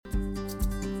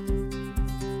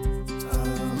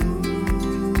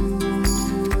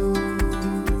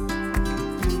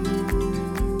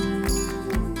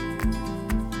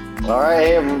All right,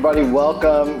 hey everybody,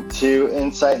 welcome to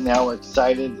Insight Now. We're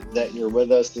excited that you're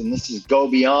with us, and this is Go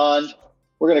Beyond.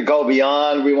 We're going to go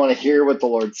beyond. We want to hear what the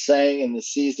Lord's saying in this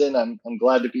season. I'm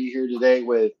glad to be here today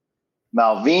with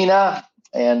Malvina,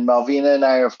 and Malvina and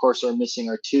I, of course, are missing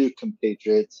our two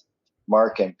compatriots,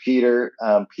 Mark and Peter.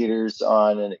 Peter's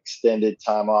on an extended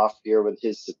time off here with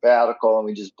his sabbatical, and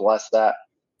we just bless that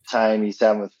time he's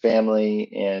having with family,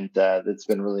 and that's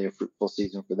been really a fruitful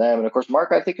season for them. And of course,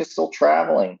 Mark, I think, is still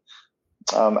traveling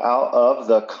out of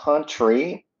the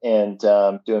country and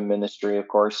doing ministry, of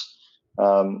course.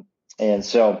 And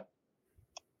so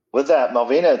with that,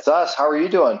 Malvina, it's us. How are you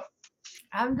doing?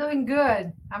 I'm doing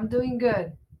good.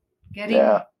 Getting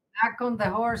back on the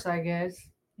horse, I guess.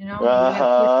 You know,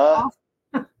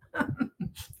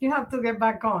 you have to get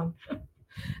back on.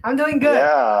 I'm doing good.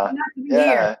 Yeah.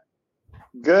 Here.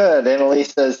 Good.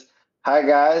 Annalise says, hi,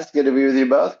 guys. Good to be with you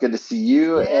both. Good to see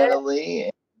you, Annalie,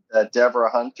 and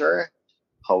Deborah Hunter.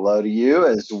 Hello to you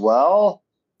as well.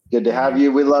 Good to have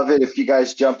you. We love it if you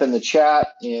guys jump in the chat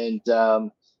and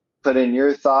put in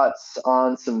your thoughts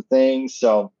on some things.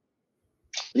 So,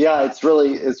 yeah, it's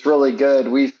really good.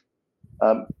 We've,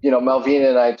 Malvina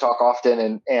and I talk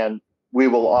often, and we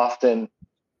will often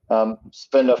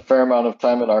spend a fair amount of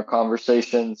time in our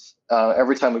conversations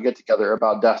every time we get together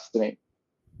about destiny,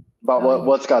 about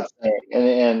what's God saying,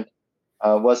 and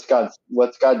what's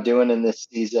God doing in this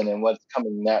season and what's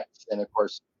coming next. And of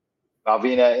course,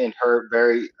 Malvina, in her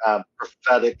very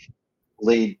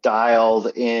prophetically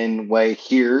dialed in way,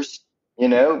 hears,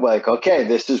 like, okay,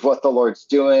 this is what the Lord's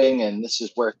doing, and this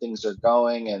is where things are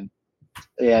going.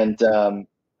 And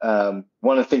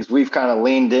one of the things we've kind of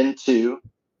leaned into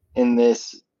in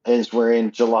this, as we're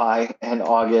in July and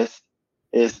August,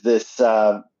 is this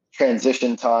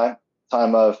transition time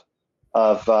of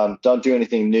don't do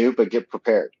anything new, but get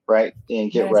prepared, right?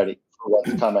 And get ready for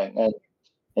what's coming.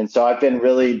 And so I've been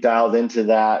really dialed into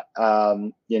that,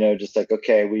 just like,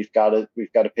 okay, we've got to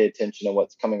pay attention to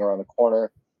what's coming around the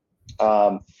corner.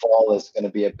 Fall is going to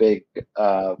be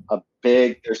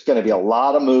there's going to be a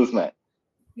lot of movement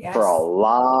for a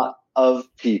lot of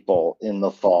people in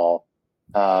the fall.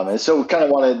 And so we kind of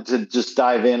wanted to just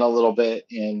dive in a little bit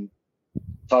and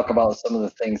talk about some of the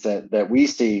things that we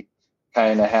see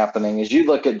kind of happening as you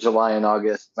look at July and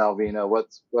August. Malvina,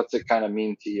 what's it kind of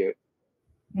mean to you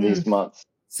these months?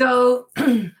 So,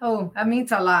 that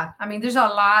means a lot. I mean, there's a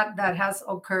lot that has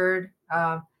occurred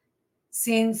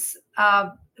since.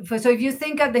 So if you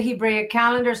think of the Hebraic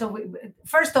calendar,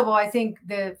 first of all, I think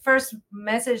the first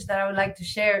message that I would like to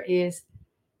share is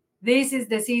this is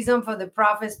the season for the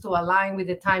prophets to align with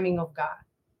the timing of God.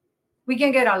 We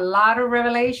can get a lot of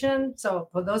revelation. So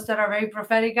for those that are very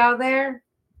prophetic out there,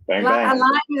 align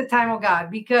with the time of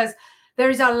God, because there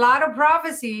is a lot of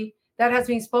prophecy that has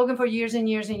been spoken for years and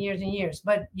years and years and years,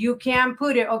 but you can't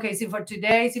put it, okay, see for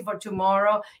today, see for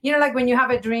tomorrow. Like when you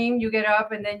have a dream, you get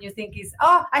up and then you think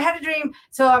I had a dream,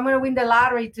 so I'm going to win the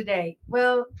lottery today.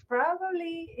 Well,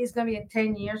 probably it's going to be in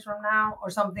 10 years from now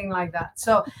or something like that.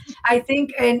 So I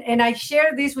think, and I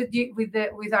share this with you,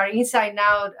 with our Inside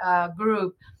Now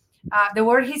group. The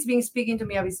word he's been speaking to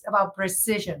me is about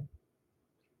precision.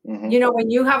 Mm-hmm. When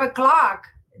you have a clock,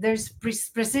 there's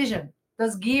precision.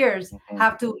 Those gears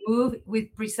have to move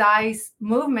with precise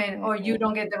movement, or you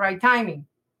don't get the right timing.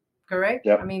 Correct?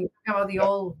 Yep. I mean, about the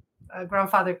old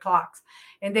grandfather clocks,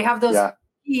 and they have those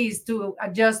keys to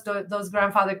adjust those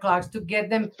grandfather clocks to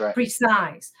get them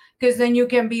precise. Because then you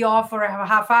can be off for a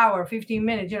half hour, 15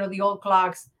 minutes. The old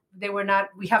clocks, they were not.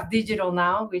 We have digital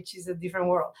now, which is a different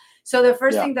world. So the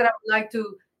first thing that I would like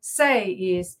to say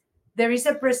is, there is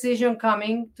a precision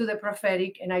coming to the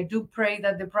prophetic, and I do pray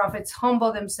that the prophets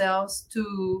humble themselves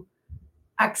to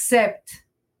accept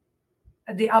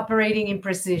the operating in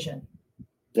precision.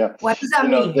 Yeah. What does that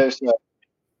mean?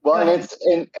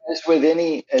 And as with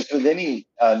any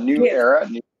new era,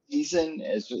 new season,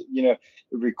 it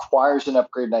requires an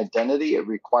upgrade in identity. It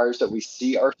requires that we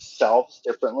see ourselves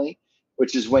differently,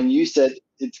 which is when you said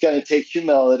it's going to take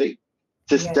humility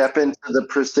to step into the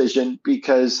precision,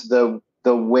 because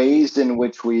the ways in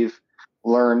which we've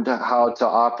learned how to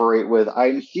operate with,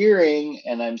 I'm hearing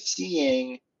and I'm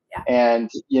seeing, and,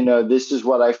 this is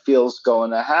what I feel is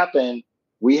going to happen.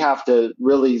 We have to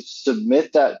really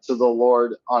submit that to the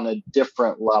Lord on a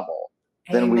different level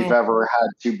than we've ever had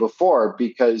to before,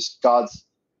 because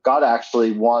God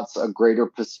actually wants a greater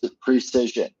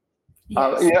precision.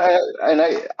 Yes.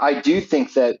 And I do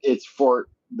think that it's for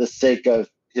the sake of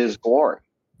His glory.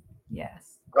 Yes.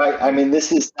 Right. I mean,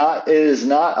 it is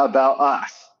not about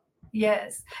us.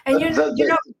 Yes. And go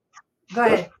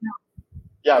ahead. No.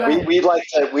 Yeah, we'd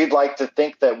like to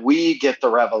think that we get the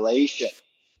revelation.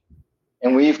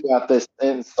 And we've got this,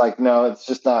 and it's like, no,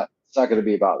 it's not going to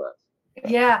be about us.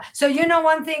 Yeah. So,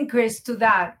 one thing, Chris, to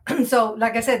that. So,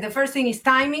 like I said, the first thing is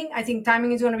timing. I think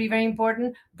timing is going to be very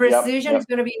important. Precision is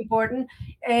going to be important.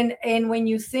 And when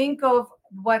you think of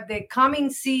what the coming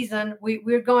season,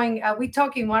 we're going, we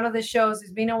talk in one of the shows.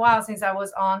 It's been a while since I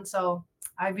was on, so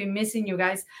I've been missing you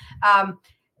guys.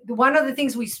 One of the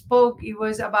things we spoke, it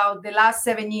was about the last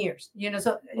 7 years.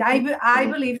 So I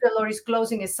believe the Lord is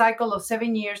closing a cycle of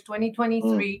 7 years,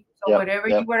 2023. So whatever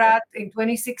you were at in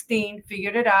 2016,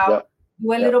 figured it out.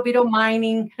 Do a little bit of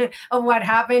mining of what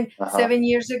happened 7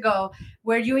 years ago,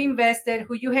 where you invested,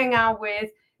 who you hang out with.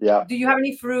 Do you have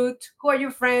any fruit? Who are your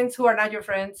friends? Who are not your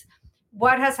friends?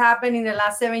 What has happened in the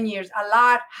last 7 years? A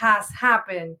lot has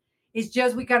happened. It's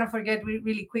just we kind of forget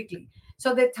really quickly.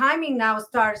 So the timing now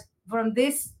starts from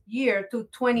this year to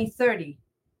 2030,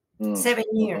 7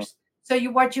 years. So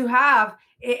what you have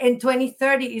in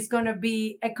 2030 is going to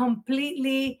be a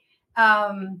completely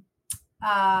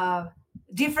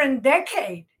different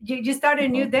decade. You start a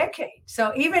new decade.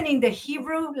 So even in the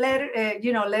Hebrew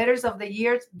letters of the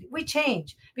years, we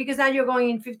change, because now you're going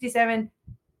in 57,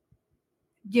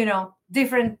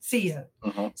 different season.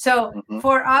 So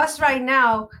for us right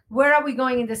now, where are we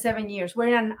going in the 7 years? We're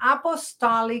in an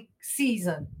apostolic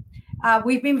season.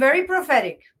 We've been very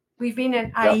prophetic. We've been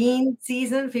in Ayin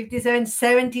season, 57,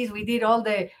 70s. We did all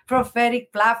the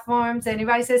prophetic platforms.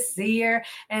 Anybody says seer,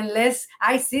 unless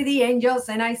I see the angels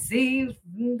and I see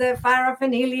the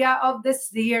paraphernalia of the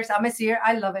seers. I'm a seer.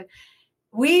 I love it.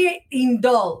 We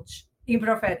indulge in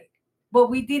prophetic, but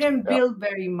we didn't build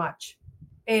very much.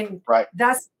 And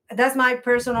that's my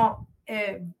personal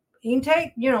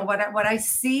intake, what I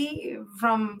see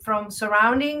from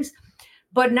surroundings.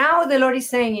 But now the Lord is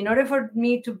saying, in order for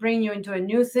me to bring you into a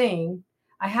new thing,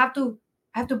 I have to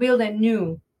build a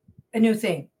new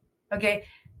thing. Okay.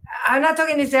 I'm not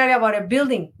talking necessarily about a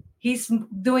building. He's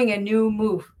doing a new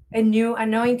move, a new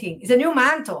anointing. It's a new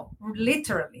mantle,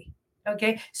 literally.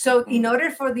 Okay. So in order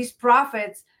for these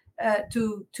prophets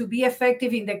to be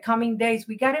effective in the coming days,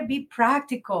 we got to be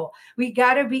practical. We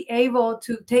got to be able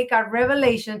to take our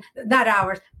revelation, not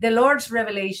ours, the Lord's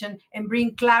revelation, and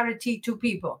bring clarity to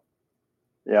people.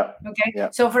 Okay.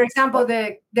 So for example,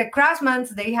 the craftsmen,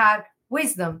 they had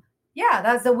wisdom. Yeah,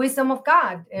 that's the wisdom of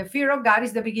God. Fear of God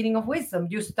is the beginning of wisdom.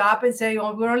 You stop and say,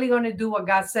 oh, we're only going to do what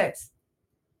God says.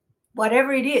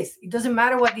 Whatever it is, it doesn't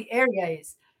matter what the area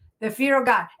is. The fear of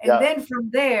God. And then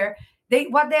from there,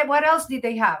 what else did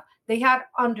they have? They had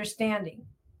understanding.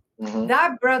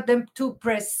 That brought them to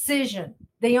precision.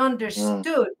 They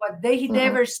understood what they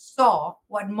never saw.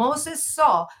 What Moses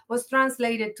saw was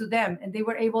translated to them, and they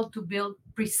were able to build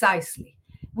precisely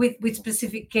with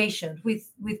specifications,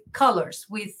 with colors,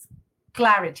 with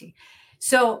clarity.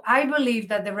 So I believe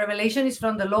that the revelation is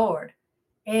from the Lord.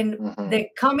 And the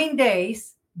coming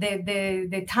days,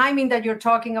 the timing that you're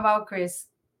talking about, Chris,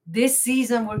 this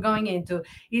season we're going into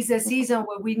is a season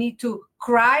where we need to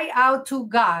cry out to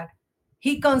God.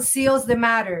 He conceals the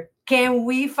matter. Can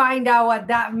we find out what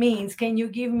that means? Can you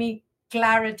give me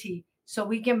clarity so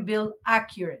we can build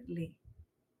accurately?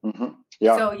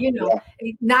 So,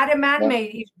 not a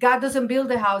man-made. If God doesn't build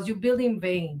the house, you build in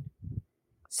vain.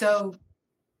 So,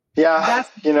 we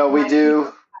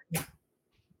do.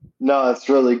 No, that's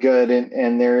really good,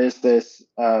 and there is this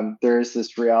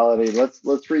reality.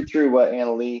 Let's read through what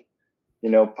Anna Lee,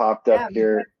 popped up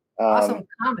here. Awesome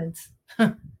comments.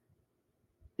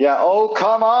 Yeah. Oh,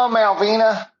 come on,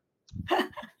 Malvina.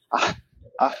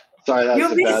 Sorry, that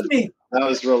was bad. Me. That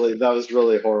was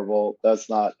really horrible. That's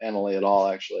not Annalie at all,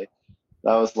 actually.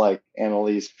 That was like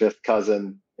Annalie's fifth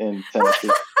cousin in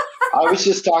Tennessee. I was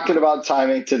just talking about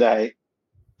timing today.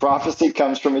 Prophecy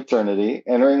comes from eternity,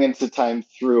 entering into time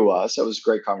through us. That was a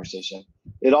great conversation.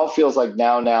 It all feels like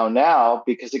now,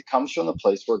 because it comes from the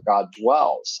place where God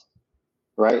dwells,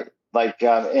 right? Like,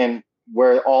 and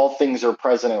where all things are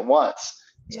present at once.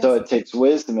 Yes. So it takes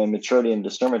wisdom and maturity and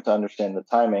discernment to understand the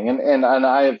timing. And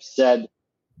I have said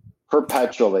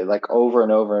perpetually, like over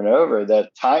and over and over,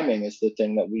 that timing is the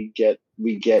thing that we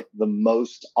get the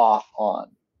most off on.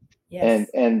 Yes.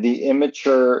 And the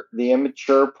immature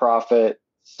prophet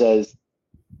says,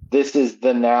 this is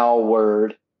the now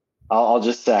word. I'll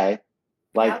just say,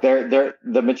 like,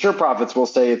 the mature prophets will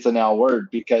say it's a now word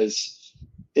because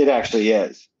it actually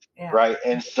is. Yeah. Right.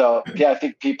 And so, I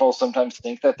think people sometimes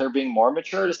think that they're being more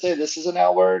mature to say this is a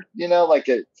now word, like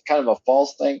it's kind of a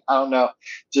false thing. I don't know.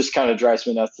 Just kind of drives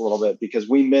me nuts a little bit because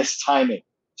we miss timing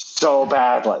so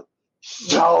badly.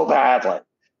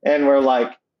 And we're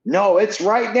like, no, it's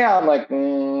right now. I'm like,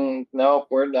 nope,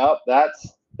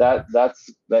 that's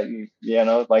like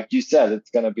you said,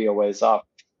 it's going to be a ways off.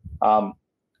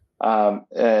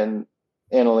 And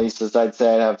Annalisa's, I'd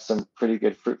say I have some pretty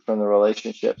good fruit from the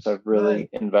relationships I've Good. really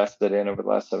invested in over the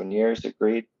last 7 years.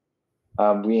 Agreed.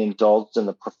 We indulged in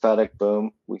the prophetic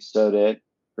boom. We so did.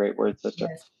 Great word, sister.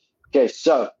 Yes. Okay,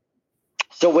 so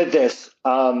with this,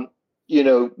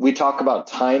 we talk about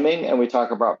timing and we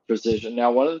talk about precision.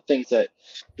 Now, one of the things that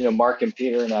Mark and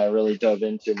Peter and I really dove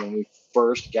into when we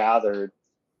first gathered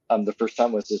the first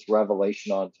time was this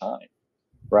revelation on time,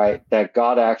 right? That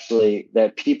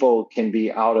that people can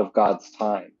be out of God's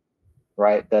time,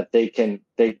 right? That they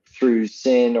through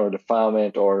sin or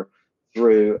defilement or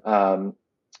through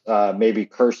maybe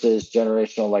curses,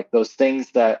 generational, like those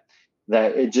things that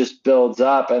it just builds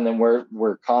up, and then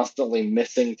we're constantly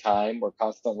missing time. We're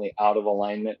constantly out of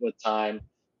alignment with time.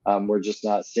 We're just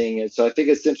not seeing it. So I think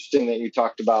it's interesting that you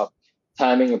talked about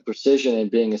timing and precision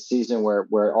and being a season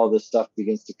where all this stuff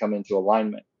begins to come into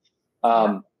alignment.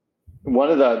 One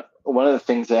of the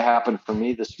things that happened for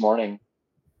me this morning,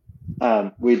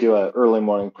 we do an early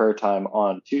morning prayer time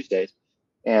on Tuesdays,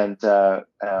 and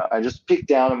I just peeked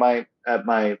down at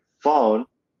my phone,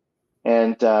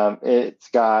 and it's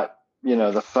got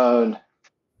the phone.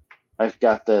 I've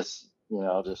got this.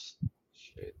 I'll just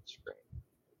show you the screen.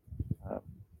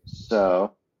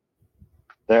 So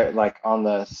there, like on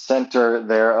the center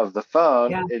there of the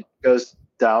phone, it goes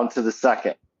down to the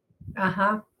second.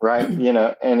 Right.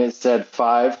 And it said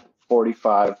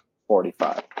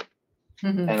 5:45:45.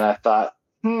 Mm-hmm. And I thought,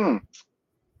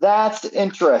 that's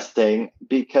interesting,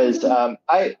 because I'll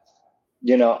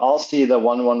see the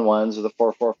 111s or the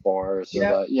 444s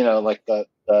or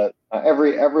the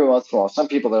every once in a while. Some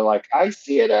people are like, I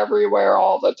see it everywhere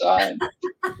all the time,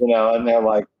 and they're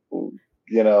like,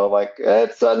 like,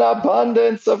 it's an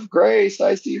abundance of grace.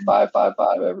 I see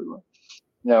 555 everywhere,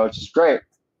 which is great.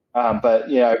 But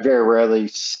I very rarely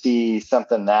see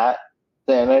something that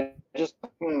then I just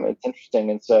it's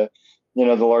interesting. And so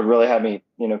the Lord really had me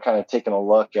kind of taking a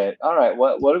look at, all right,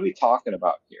 what are we talking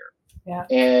about here? Yeah.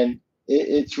 And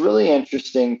it's really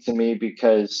interesting to me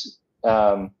because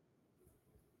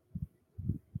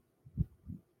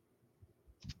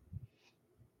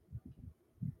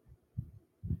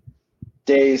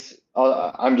days,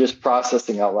 I'm just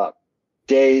processing out loud,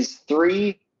 days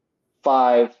 3,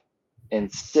 5,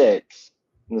 and 6,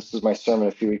 and this was my sermon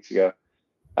a few weeks ago,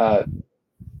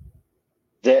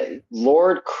 the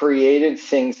Lord created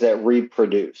things that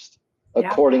reproduced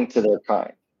according to their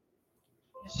kind.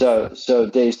 So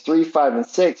days 3, 5, and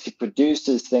 6, he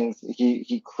produces things.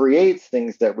 He creates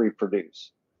things that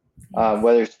reproduce,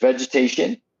 whether it's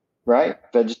vegetation, right?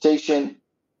 Vegetation,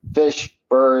 fish,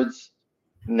 birds,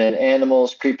 and then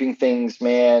animals, creeping things,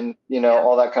 man,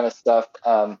 all that kind of stuff.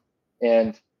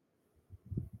 And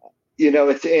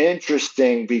it's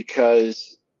interesting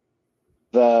because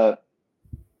the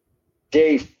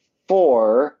day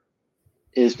 4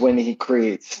 is when he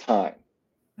creates time.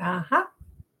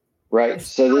 Right.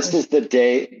 So this is the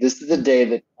day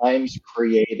that time's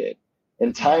created,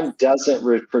 and time doesn't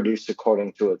reproduce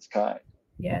according to its kind.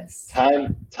 Yes.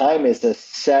 Time is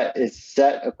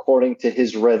set according to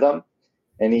his rhythm.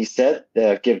 And he said,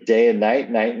 give day and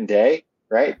night, night and day,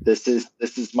 right? This is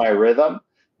my rhythm.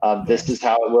 This is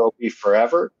how it will be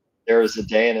forever. There is a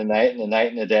day and a night and a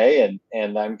night and a day,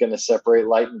 and I'm going to separate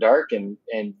light and dark, and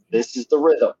this is the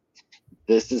rhythm.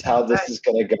 This is how this is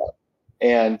going to go.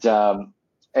 And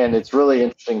it's really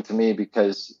interesting to me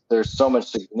because there's so much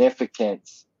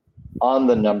significance on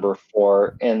the number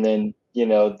 4. And then,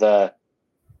 the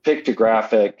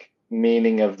pictographic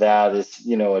meaning of that is,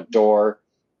 a door,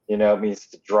 it means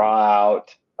to draw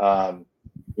out,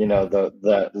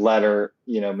 the letter,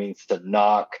 means to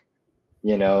knock,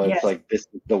 it's like, this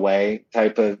is the way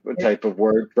type of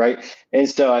word. Right. And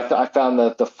so I found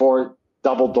that the 4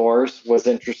 double doors was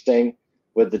interesting,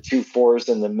 with the 2 4s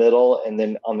in the middle, and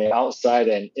then on the outside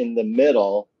and in the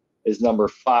middle is number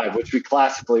 5, which we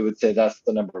classically would say that's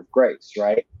the number of grace,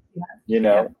 right?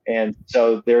 And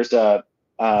so there's a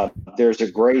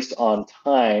grace on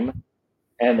time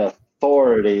and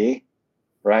authority,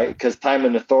 right? Because time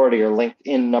and authority are linked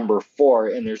in number 4,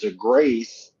 and there's a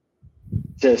grace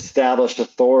to establish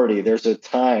authority. There's a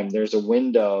time, there's a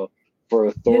window for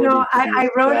authority. I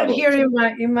wrote it here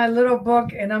in my little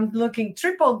book, and I'm looking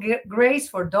triple grace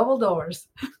for double doors.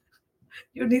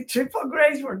 You need triple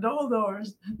grace for double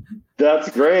doors. That's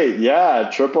great. Yeah,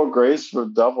 triple grace for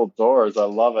double doors. I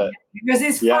love it. Because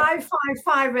it's 5, 5,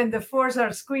 5, and the 4s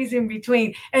are squeezed in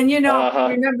between. And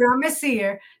remember, I'm a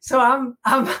seer, so I'm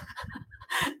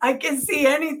I can see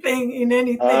anything in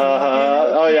anything.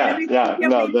 Oh yeah, yeah.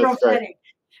 No, that's prophetic. Great.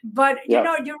 But you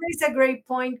raise a great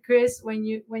point, Chris, when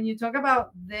you talk about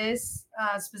this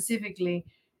specifically.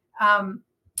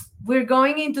 we're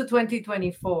going into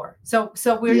 2024. So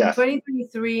we're in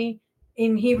 2023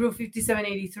 in Hebrew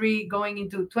 5783, going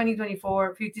into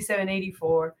 2024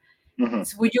 5784.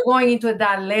 So you're going into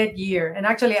that lead year. And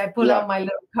actually, I pull out my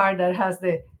little card that has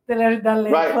the letter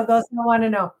that for those who want to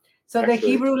know. So the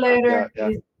Hebrew letter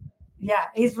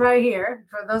is right here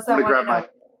for those that want to know.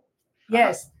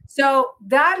 Yes. So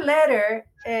that letter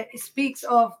speaks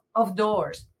of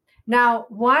doors. Now,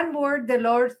 one word the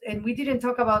Lord, and we didn't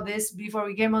talk about this before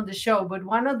we came on the show, but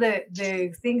one of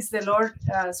the things the Lord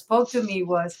spoke to me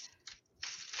was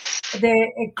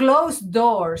a closed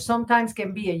door sometimes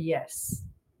can be a yes.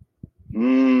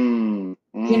 You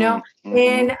know,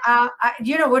 and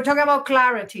we're talking about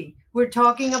clarity. We're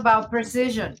talking about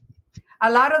precision.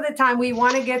 A lot of the time we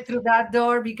want to get through that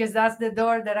door because that's the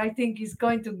door that I think is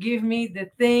going to give me the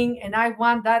thing, and I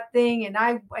want that thing, and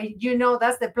I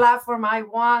that's the platform I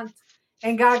want.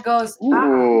 And God goes, I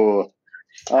don't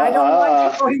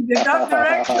want you going in that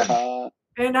direction.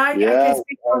 And I can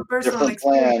speak from personal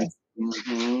experience.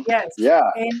 Yes.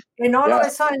 And all of a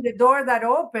sudden the door that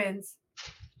opens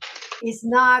is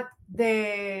not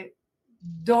the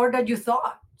door that you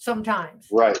thought sometimes.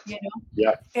 Right.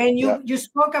 And you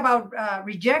spoke about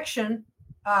rejection.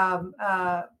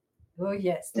 Oh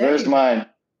yes. There's mine.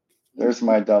 There's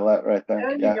my Dalet right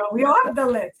there. There you go. We all have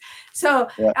Dalets. So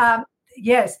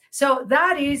yes. So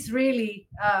that is really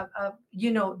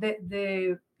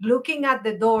the looking at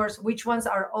the doors, which ones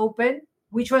are open,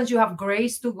 which ones you have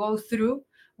grace to go through,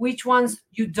 which ones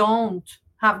you don't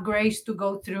have grace to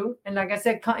go through. And like I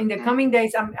said, in the coming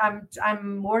days,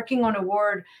 I'm working on a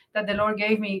word that the Lord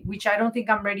gave me, which I don't think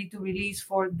I'm ready to release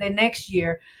for the next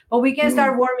year. But we can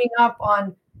start warming up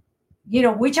on,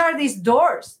 which are these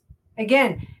doors?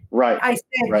 Again, I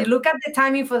said, you look at the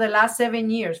timing for the last 7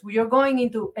 years. We are going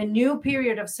into a new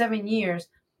period of 7 years.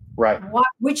 Right.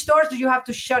 Which doors do you have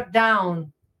to shut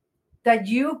down that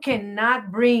you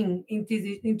cannot bring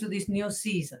into this new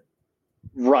season?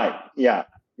 Right. Yeah.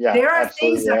 Yeah. There are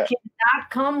things that cannot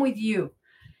come with you.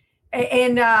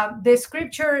 And the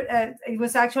scripture, it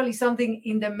was actually something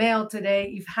in the mail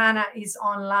today. If Hannah is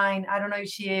online, I don't know if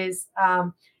she is.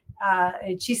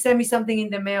 She sent me something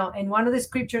in the mail, and one of the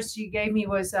scriptures she gave me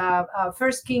was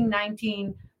 1 King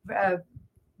 19.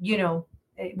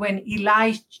 When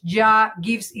Elijah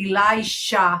gives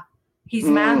Elisha his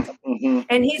mantle,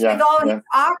 and he's with all his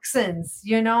oxen,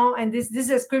 and this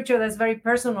is a scripture that's very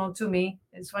personal to me.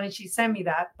 It's funny she sent me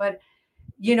that, but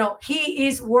he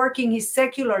is working his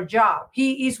secular job.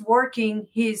 He is working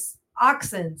his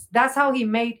oxen. That's how he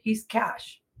made his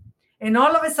cash. And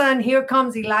all of a sudden, here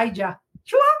comes Elijah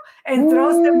and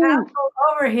throws the mantle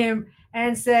over him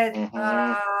and said,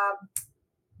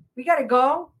 we got to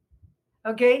go.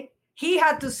 Okay. He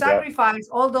had to sacrifice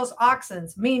all those oxen,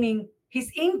 meaning his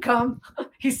income,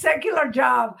 his secular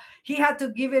job. He had to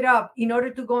give it up in order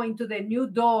to go into the new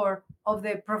door of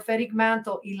the prophetic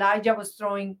mantle Elijah was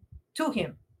throwing to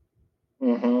him.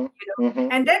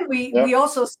 And then we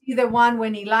also see the one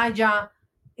when Elijah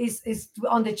is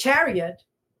on the chariot,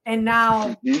 and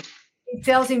now he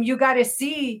tells him, you got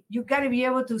to be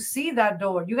able to see that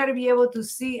door. You got to be able to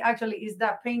see, actually, is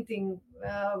that painting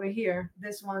over here,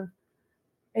 this one.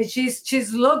 And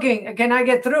she's looking, can I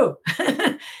get through?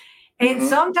 And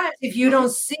sometimes if you don't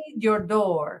see your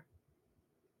door,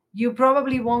 you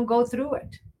probably won't go through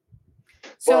it.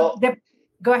 So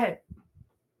go ahead.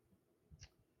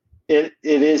 It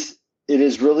is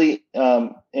really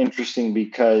interesting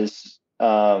because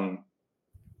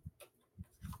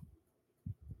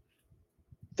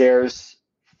there's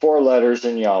 4 letters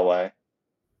in Yahweh.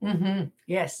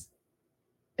 Yes.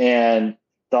 And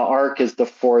the ark is the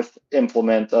 4th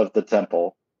implement of the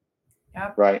temple.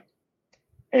 Yep. Right.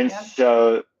 And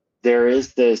so there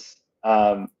is this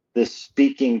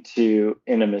speaking to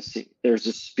intimacy. There's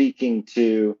a speaking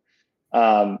to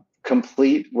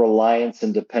complete reliance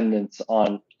and dependence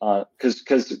on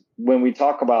because when we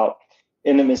talk about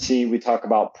intimacy, we talk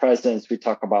about presence, we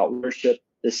talk about worship.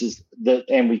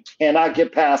 And we cannot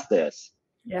get past this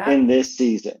in this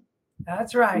season.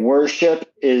 That's right.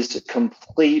 Worship is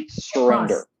complete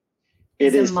surrender.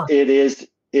 It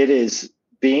is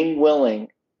being willing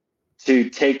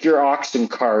to take your oxen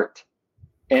cart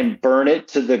and burn it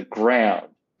to the ground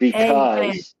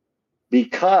because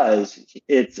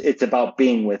it's about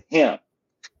being with him.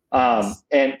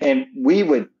 And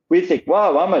we think,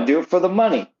 wow, I'm gonna do it for the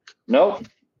money. Nope.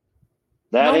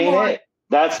 That ain't it.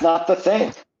 That's not the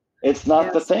thing. It's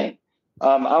not the thing.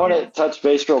 I want to touch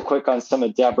base real quick on some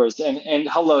of Deborah's and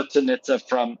hello to Nitza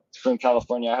from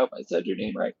California. I hope I said your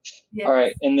name right. Yes. All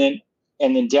right. And then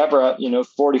Deborah,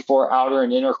 44 outer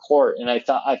and inner court. And I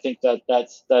think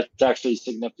that's actually a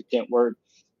significant word.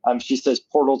 She says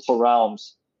portal to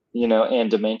realms, and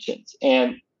dimensions.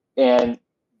 And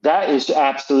that is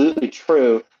absolutely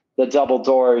true. The double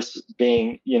doors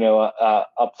being,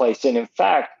 a place. And in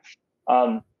fact,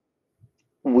 I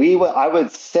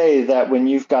would say that when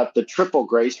you've got the triple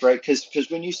grace, right? Because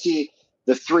when you see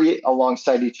the three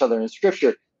alongside each other in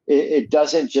Scripture, it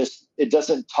doesn't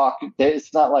talk.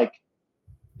 It's not like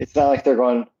they're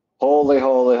going holy,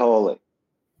 holy, holy,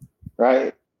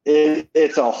 right?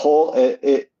 It's a whole.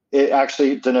 It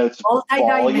actually denotes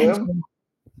volume.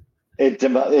 It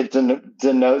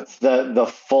denotes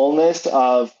the fullness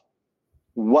of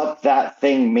what that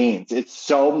thing means. It's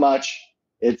so much.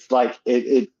 It's like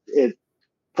it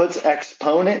puts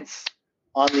exponents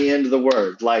on the end of the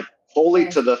word, like holy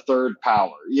to the third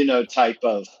power, type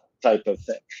of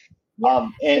thing. Yeah.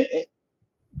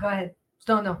 Go ahead.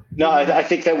 No, I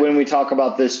think that when we talk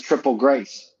about this triple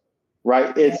grace,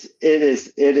 right, it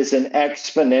is an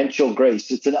exponential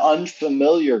grace. It's an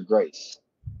unfamiliar grace,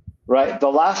 right? The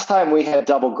last time we had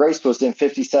double grace was in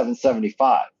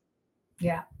 5775.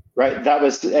 Yeah. Right. That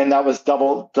was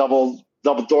double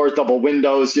doors, double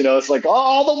windows. It's like,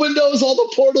 all the windows, all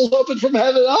the portals open from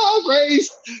heaven. Oh,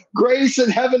 grace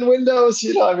and heaven windows.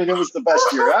 It was the best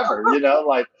year ever.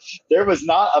 Like there was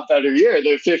not a better year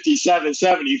than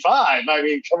 5775.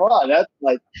 Come on, that's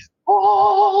like,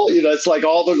 it's like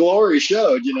all the glory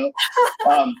showed. Leave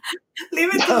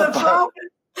it to the prophet.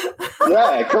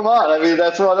 Yeah, come on.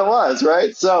 That's what it was,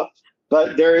 right? So.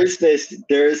 But there's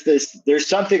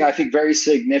something I think very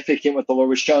significant what the Lord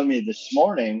was showing me this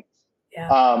morning.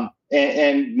 Yeah.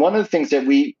 And one of the things that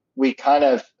we kind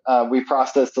of we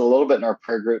processed a little bit in our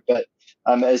prayer group, but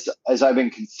as I've been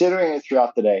considering it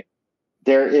throughout the day,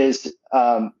 there is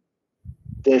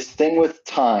this thing with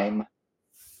time,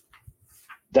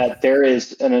 that there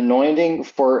is an anointing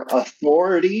for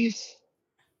authorities.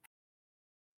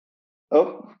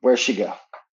 Oh, where'd she go?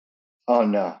 Oh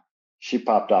no. She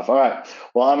popped off. All right.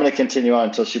 Well, I'm going to continue on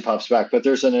until she pops back. But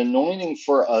there's an anointing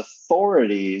for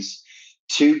authorities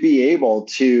to be able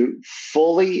to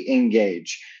fully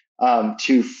engage,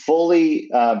 to fully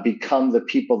become the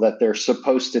people that they're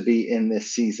supposed to be in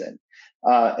this season.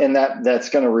 And that's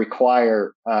going to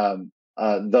require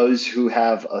those who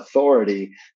have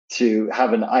authority to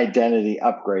have an identity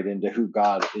upgrade into who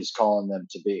God is calling them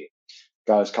to be.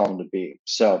 God is calling them to be.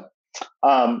 So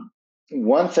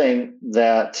one thing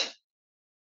that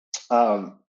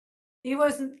it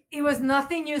was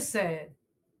nothing you said,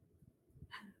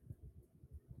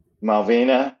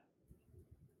 Malvina,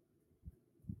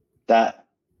 that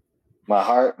my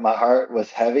heart was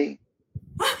heavy.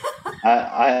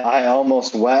 I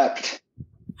almost wept.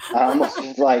 I almost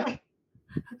was like,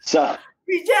 so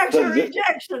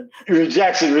rejection,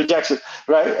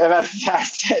 right? And I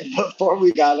said before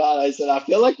we got on, I said, I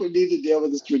feel like we need to deal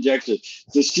with this rejection.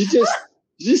 So she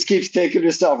just keeps taking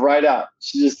herself right out.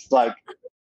 She's just like,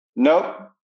 nope.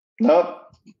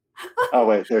 Oh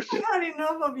wait, there she is. I had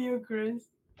enough of you, Chris.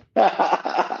 But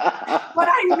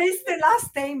I missed the last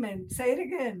statement. Say it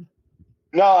again.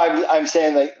 No, I'm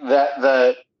saying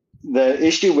that the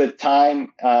issue with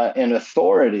time and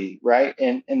authority, right?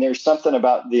 And there's something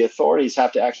about the authorities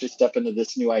have to actually step into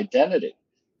this new identity,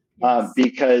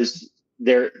 because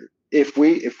if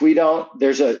we don't,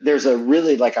 there's a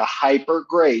really like a hyper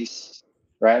grace,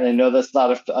 right? And I know that's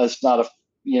not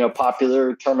a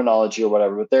popular terminology or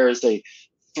whatever, but there is a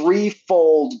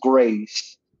threefold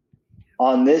grace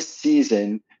on this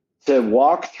season to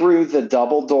walk through the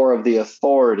double door of the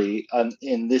authority,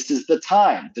 and this is the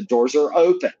time. The doors are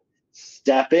open.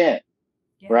 Step in,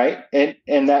 right?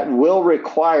 And that will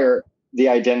require the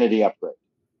identity upgrade,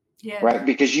 right?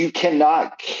 Because you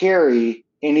cannot carry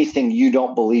anything you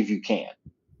don't believe you can.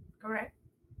 Correct.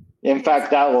 In fact,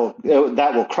 that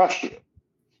will crush you.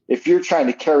 If you're trying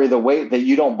to carry the weight that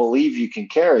you don't believe you can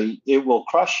carry, it will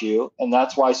crush you, and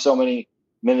that's why so many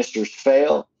ministers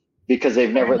fail. Because they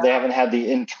haven't had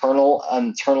the internal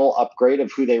upgrade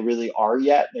of who they really are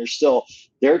yet. They're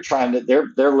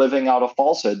living out a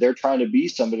falsehood. They're trying to be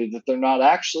somebody that they're not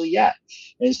actually yet.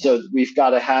 And so we've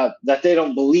got to have that. They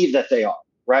don't believe that they are,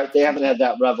 right? They haven't had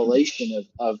that revelation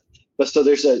but so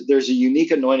there's a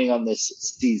unique anointing on this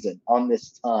season, on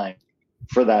this time,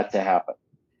 for that to happen.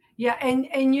 Yeah. And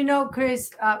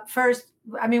Chris, first,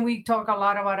 we talk a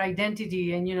lot about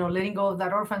identity and, letting go of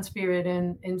that orphan spirit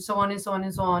and so on and so on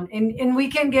and so on. And we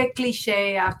can get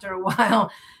cliche after a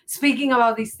while speaking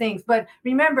about these things. But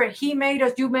remember, he made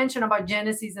us, you mentioned about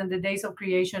Genesis and the days of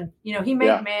creation. He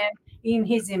made man in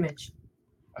his image.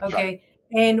 That's okay. Right.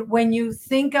 And when you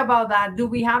think about that, do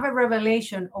we have a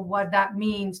revelation of what that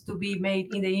means to be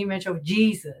made in the image of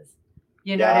Jesus?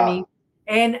 You know what I mean?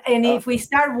 And if we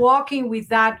start walking with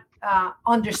that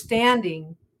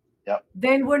understanding,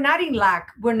 then we're not in lack,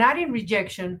 we're not in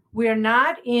rejection, we're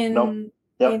not in and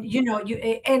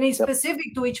and it's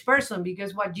specific to each person,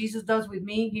 because what Jesus does with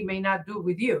me, he may not do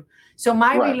with you. So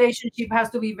my relationship has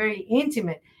to be very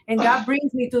intimate. And that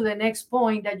brings me to the next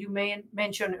point that you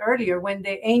mentioned earlier, when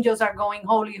the angels are going,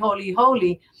 holy, holy,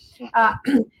 holy.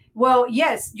 Well,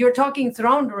 yes, you're talking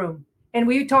throne room, and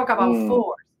we talk about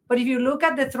fours. But if you look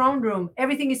at the throne room,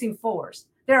 everything is in fours.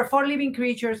 There are 4 living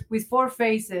creatures with 4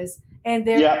 faces, and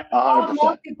they're all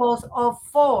multiples of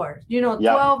 4.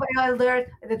 12 elders,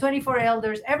 the 24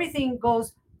 elders, everything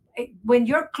goes. When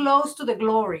you're close to the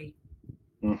glory,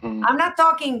 I'm not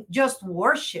talking just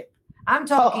worship. I'm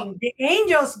talking the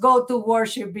angels go to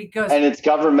worship, because and it's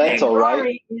governmental, the glory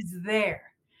right? Is there.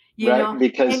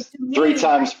 Because 3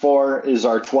 times 4 is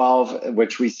our 12,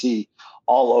 which we see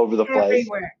all over the place.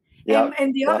 Everywhere.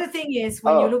 And the other thing is,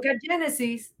 when you look at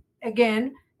Genesis,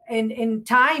 again, in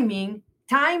timing,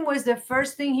 time was the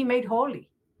first thing he made holy.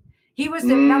 That was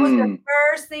the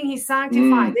first thing he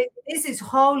sanctified. This is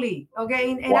holy,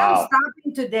 okay? And I'm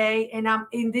stopping today,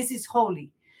 and this is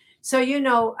holy. So,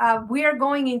 we are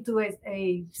going into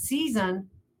a season,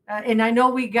 and I know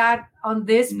we got on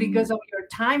this because of your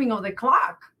timing of the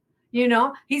clock.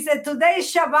 He said, today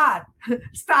is Shabbat.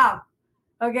 Stop.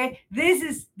 Okay, this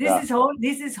is holy.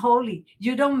 This is holy.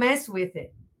 You don't mess with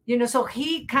it. So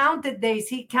he counted days.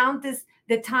 He counted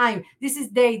the time. This is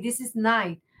day. This is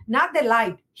night. Not the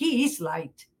light. He is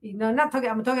light. I'm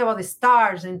talking about the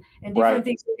stars and different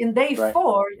things. In day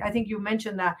 4, I think you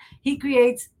mentioned that he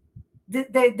creates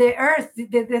the earth,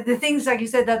 the things, like you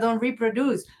said, that don't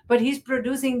reproduce, but he's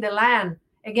producing the land.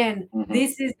 Again,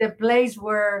 this is the place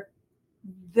where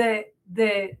the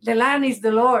land is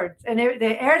the Lord, and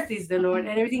the earth is the Lord, and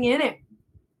everything in it.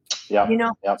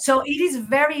 So it is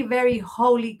very, very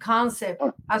holy concept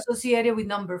associated with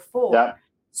number 4.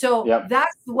 So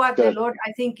that's what the Lord,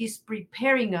 I think, is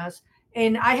preparing us.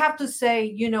 And I have to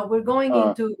say, we're going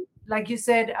into, like you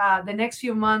said, the next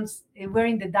few months, we're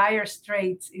in the dire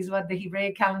straits, is what the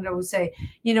Hebraic calendar would say.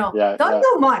 Don't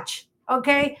do much.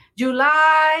 Okay,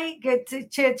 July, get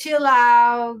to chill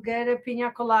out, get a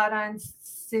pina colada, and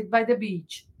sit by the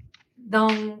beach.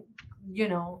 Don't,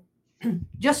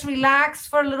 just relax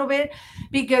for a little bit,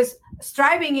 because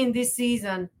striving in this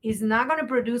season is not going to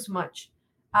produce much,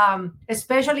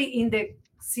 especially in the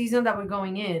season that we're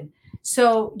going in.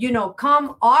 So,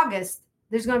 come August,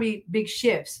 there's going to be big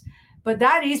shifts, but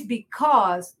that is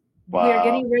because we're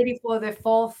getting ready for the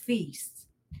fall feasts.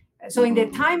 So in the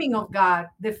timing of God,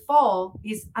 the fall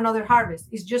is another harvest.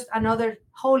 It's just another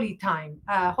holy time,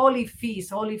 holy feast,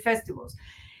 holy festivals.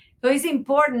 So it's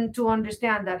important to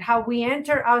understand that how we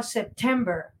enter our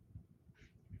September,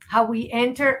 how we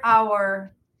enter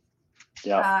our,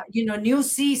 new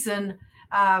season,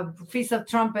 Feast of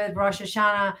Trumpet, Rosh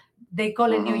Hashanah, they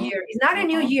call it New Year. It's not a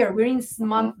new year. We're in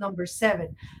month number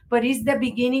 7, but it's the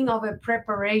beginning of a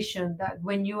preparation that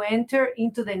when you enter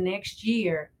into the next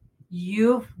year,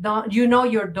 you know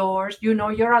your doors, you know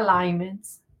your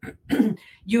alignments,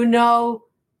 you know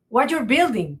what you're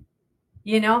building,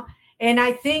 And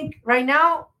I think right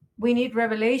now we need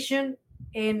revelation,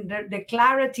 and the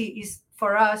clarity is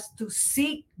for us to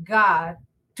seek God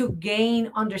to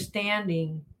gain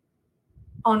understanding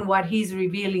on what he's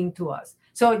revealing to us.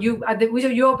 So you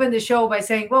open the show by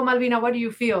saying, well, Malvina, what do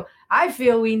you feel? I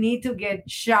feel we need to get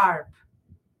sharp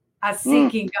at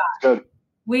seeking God. Good.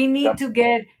 We need to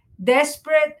get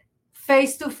desperate,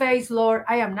 face to face. Lord,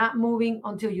 I am not moving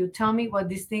until you tell me what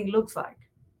this thing looks like.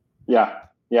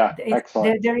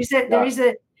 Excellent. There is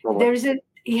a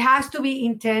it has to be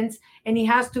intense, and it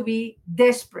has to be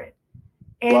desperate.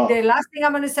 And the last thing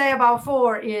I'm going to say about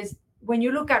 4 is, when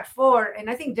you look at 4, and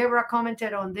I think Deborah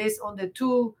commented on this, on the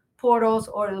 2 portals,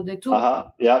 or the 2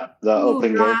 the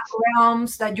open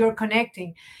realms that you're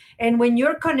connecting. And when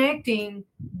you're connecting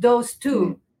those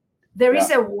 2, there is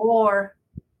a war.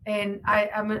 And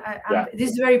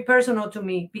this is very personal to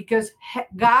me, because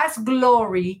God's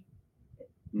glory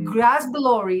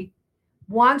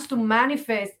wants to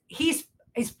manifest.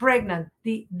 Is pregnant.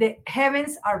 The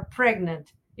heavens are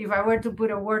pregnant. If I were to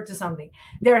put a word to something,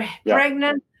 they're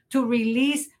pregnant to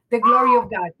release the glory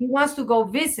of God. He wants to go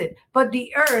visit, but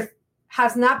the earth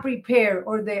has not prepared,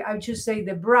 or I should say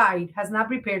the bride has not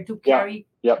prepared to carry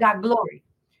that glory.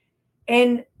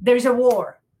 And there's a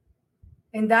war.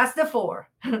 And that's the 4.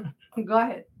 Go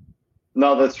ahead.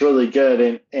 No, that's really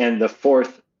good. And the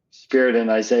 4th spirit in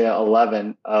Isaiah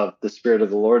 11 of the Spirit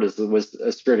of the Lord was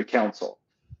a spirit of counsel,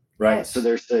 right? Yes. So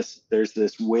there's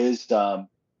this wisdom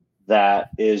that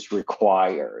is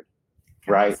required,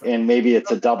 right? And maybe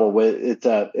it's a double. It's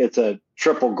a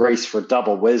triple grace for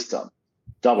double wisdom,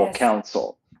 double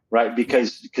counsel, right?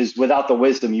 Because without the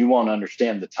wisdom, you won't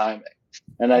understand the timing.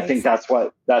 And I think that's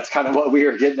kind of what we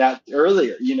were getting at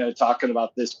earlier, talking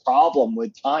about this problem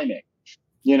with timing,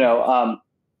 and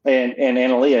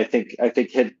Annalie, I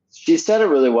think she said it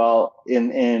really well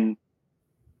in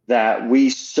that we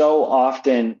so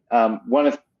often, one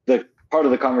of the part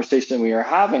of the conversation we were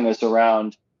having was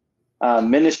around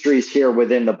ministries here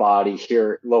within the body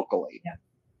here locally. Yeah.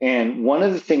 And one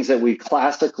of the things that we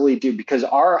classically do, because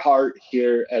our heart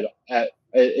here at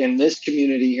in this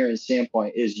community here in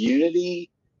Sandpoint is unity,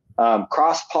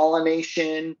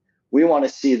 cross-pollination. We want to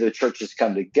see the churches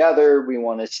come together. We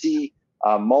want to see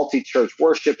multi-church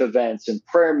worship events and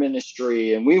prayer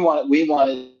ministry. And we want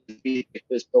it to be like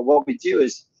this. But what we do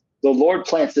is the Lord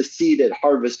plants a seed at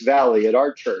Harvest Valley at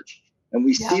our church. And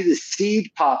we see the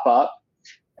seed pop up.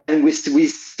 And we see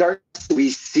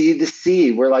the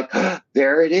seed. We're like, oh,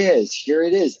 there it is. Here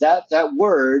it is. That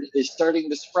word is starting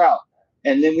to sprout.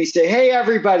 And then we say, hey,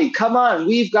 everybody, come on.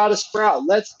 We've got a sprout.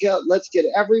 Let's get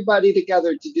everybody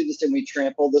together to do this. And we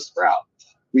trample the sprout.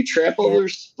 We trample the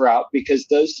sprout because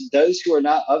those who are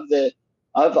not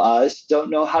of us don't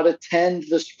know how to tend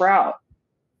the sprout.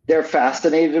 They're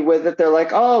fascinated with it. They're like,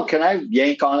 oh, can I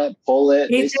yank on it, pull it?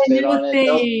 They spit on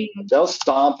it. They'll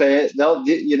stomp it.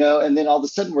 And then all of a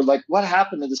sudden we're like, what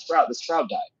happened to the sprout? The sprout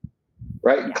died,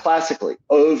 right? Yeah. Classically,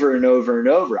 over and over and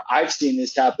over. I've seen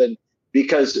this happen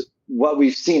because what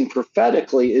we've seen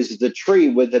prophetically is the tree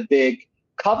with a big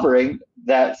covering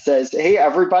that says, hey,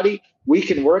 everybody, we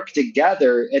can work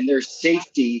together and there's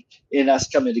safety in us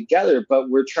coming together. But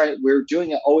we're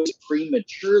doing it always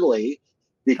prematurely.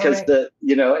 Because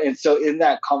and so in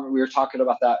that comment, we were talking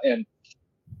about that.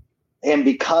 And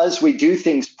because we do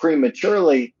things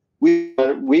prematurely, we're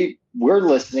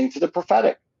listening to the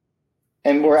prophetic.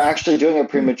 And we're actually doing it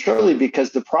prematurely because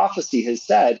the prophecy has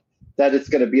said that it's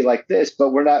going to be like this, but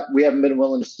we haven't been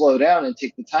willing to slow down and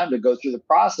take the time to go through the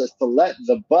process to let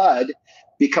the bud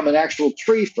become an actual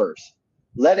tree first.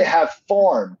 Let it have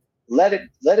form. Let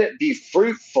it be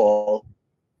fruitful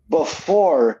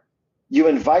before you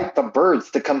invite the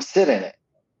birds to come sit in it.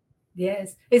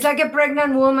 Yes. It's like a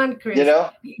pregnant woman, Chris.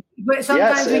 But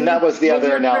sometimes and that was the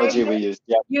other analogy we used.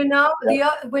 Yeah.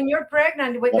 When you're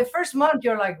pregnant, the first month,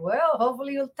 you're like, well,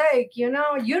 hopefully you'll take, you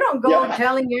don't go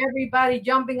telling everybody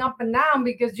jumping up and down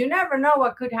because you never know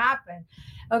what could happen.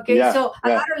 Okay. So a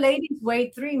lot of ladies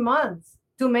wait 3 months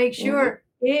to make sure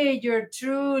hey, you're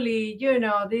truly,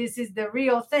 this is the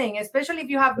real thing, especially if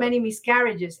you have many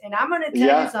miscarriages. And I'm going to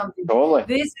tell you something. Totally.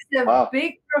 This is a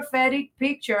big prophetic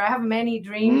picture. I have many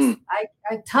dreams, I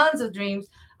tons of dreams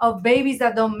of babies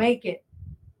that don't make it.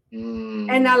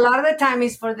 And a lot of the time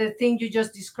is for the thing you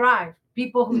just described.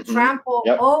 People who trample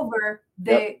over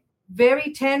the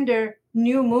very tender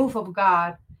new move of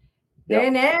God.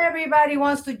 Then everybody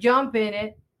wants to jump in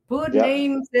it, put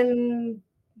names and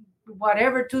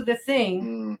whatever to the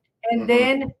thing, and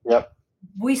then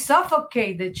we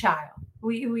suffocate the child.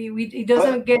 It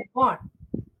doesn't get born.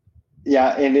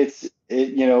 Yeah, and it's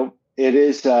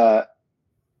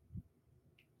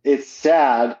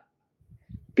sad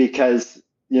because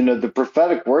the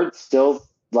prophetic word still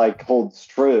holds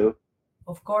true.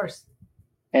 Of course.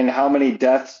 And how many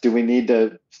deaths do we need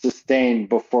to sustain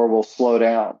before we'll slow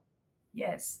down?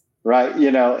 Yes. Right,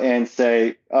 and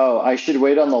say, oh, I should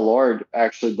wait on the Lord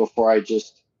actually before I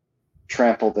just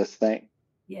trample this thing.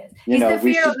 Yes,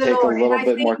 we should take a little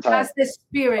bit more time. That's the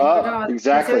spirit.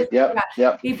 Exactly.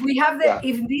 Yep. If we have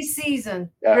if this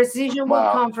season, precision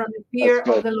will come from the fear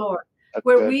of the Lord,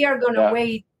 we are going to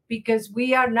wait because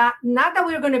we are not that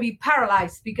we're going to be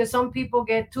paralyzed because some people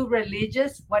get too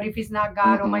religious. What if it's not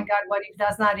God? Oh my God, what if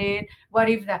that's not it? What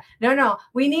if that? No.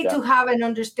 We need to have an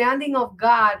understanding of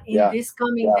God in this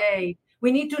coming day.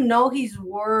 We need to know his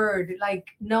word.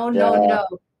 No.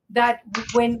 That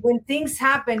when things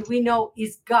happen, we know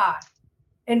it's God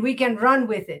and we can run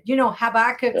with it.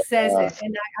 Habakkuk says it.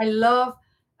 And I love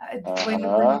when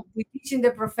we teach in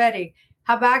the prophetic,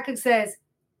 Habakkuk says,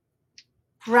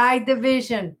 write the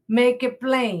vision, make it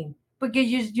plain, because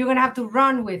you're going to have to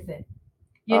run with it.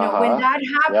 When that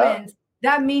happens,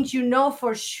 that means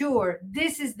for sure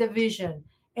this is the vision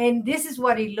and this is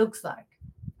what it looks like.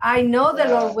 I know the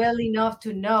Lord well enough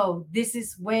to know this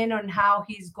is when and how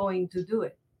he's going to do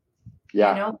it.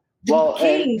 Well,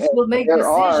 kings will make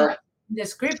decisions in the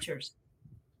scriptures.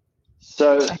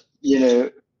 So,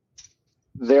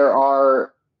 there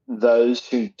are those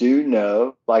who do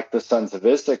know, like the sons of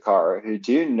Issachar, who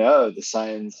do know the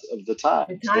signs of the times.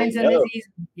 The times and the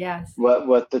season, yes.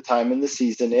 What the time and the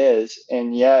season is,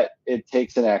 and yet it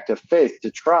takes an act of faith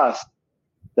to trust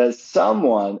that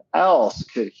someone else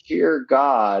could hear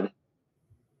God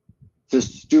to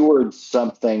steward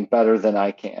something better than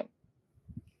I can.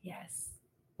 Yes.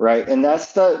 Right. And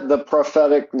that's the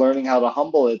prophetic learning how to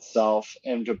humble itself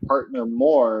and to partner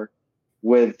more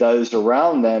with those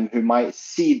around them who might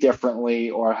see differently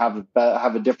or have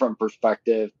a different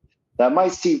perspective, that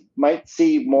might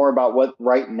see more about what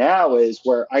right now is,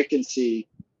 where I can see,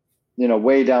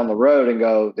 way down the road and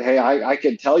go, hey, I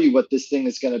can tell you what this thing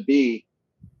is going to be.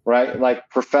 Right. Like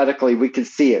prophetically, we can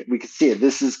see it.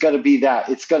 This is going to be that.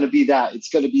 It's going to be that. It's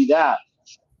going to be that.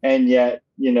 And yet,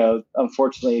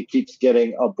 unfortunately, it keeps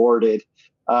getting aborted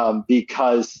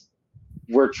because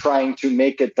we're trying to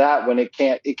make it that when it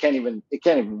can't even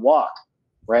walk.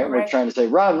 Right. We're trying to say,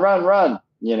 run, run, run,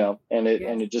 and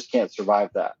it just can't survive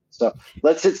that. So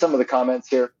let's hit some of the comments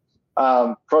here.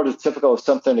 Prototypical of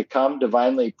something to come,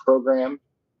 divinely programmed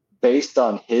based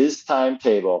on his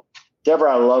timetable.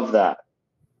 Deborah, I love that.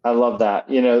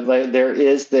 There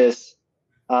is this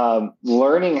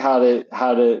learning how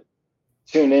to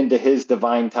tune into his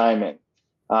divine timing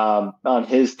on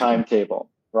his timetable,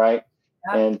 right?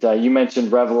 And you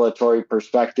mentioned revelatory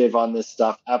perspective on this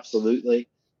stuff. Absolutely.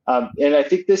 And I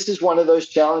think this is one of those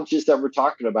challenges that we're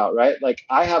talking about, right? Like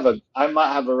I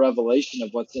might have a revelation of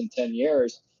what's in 10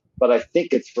 years, but I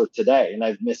think it's for today and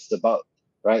I've missed the boat,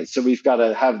 right? So we've got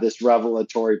to have this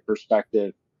revelatory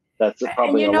perspective that's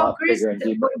probably a lot Chris, bigger and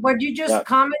deeper. what you just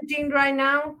commenting right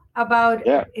now about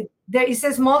it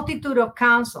says multitude of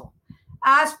counsel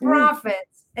as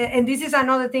prophets, and this is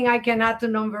another thing I can add to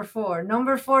number 4.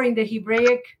 Number 4 in the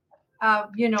Hebraic,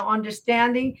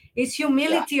 understanding is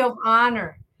humility of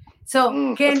honor.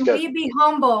 So can we be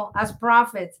humble as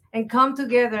prophets and come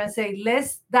together and say,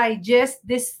 let's digest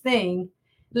this thing.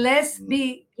 Let's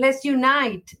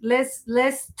unite.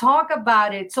 Let's talk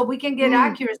about it so we can get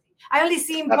accuracy. I only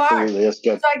see in part. So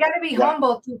I got to be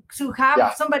humble to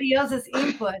have somebody else's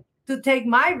input to take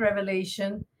my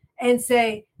revelation and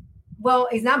say, well,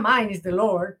 it's not mine, it's the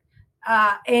Lord.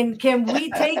 And can we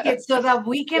take it so that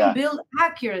we can build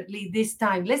accurately this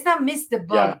time? Let's not miss the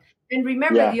boat. And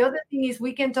remember, the other thing is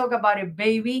we can talk about a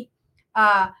baby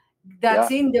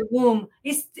that's in the womb.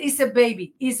 It's a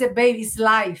baby. It's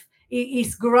life.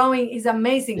 It's growing. It's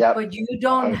amazing. But you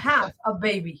don't 100%. Have a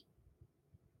baby.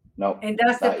 No. And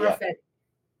that's the prophetic.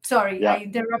 Sorry, I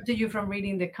interrupted you from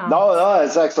reading the comments. No,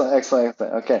 it's excellent.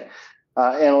 Okay.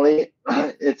 Annalie,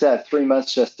 it's at 3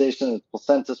 months gestation. The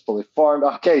placenta's fully formed.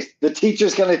 Okay, the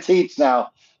teacher's going to teach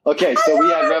now. Okay, so we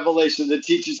had revelation. The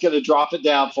teacher's going to drop it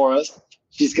down for us.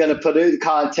 She's going to put it in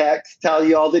context, tell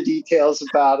you all the details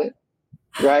about it,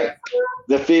 right?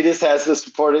 The fetus has the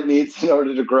support it needs in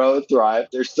order to grow and thrive.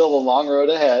 There's still a long road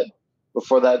ahead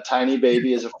before that tiny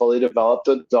baby is a fully developed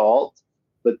adult.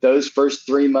 But those first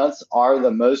 3 months are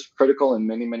the most critical in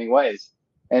many, many ways.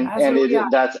 And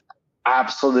that's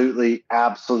absolutely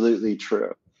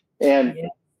true. And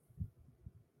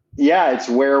it's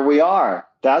where we are.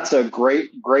 That's a great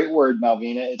word,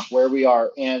 Malvina. It's where we are.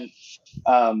 And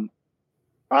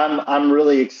I'm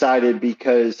really excited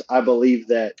because I believe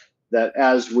that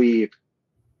as we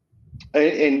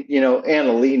and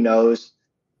Anna Lee knows.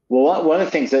 Well, one of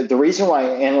the things that the reason why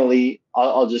Anna Lee,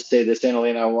 I'll just say this, Anna Lee,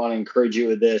 and I want to encourage you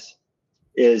with this,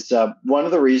 is one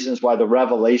of the reasons why the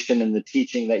revelation and the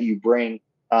teaching that you bring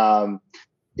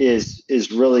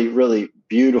is really, really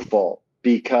beautiful,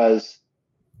 because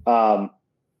there's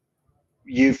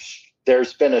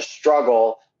been a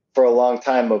struggle for a long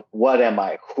time of what am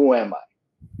I? Who am I?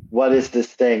 What is this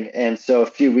thing? And so a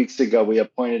few weeks ago, we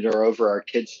appointed her over our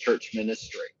kids' church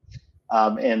ministry.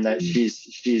 And that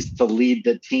she's to lead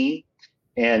the team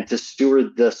and to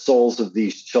steward the souls of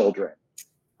these children.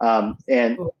 And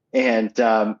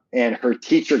her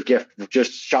teacher gift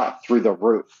just shot through the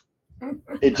roof.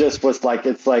 It just was like,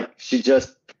 it's like she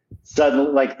just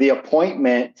suddenly, like the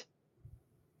appointment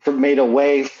made a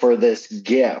way for this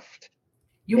gift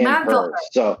in her.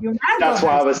 So that's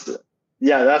why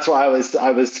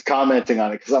I was commenting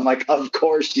on it, because I'm like, of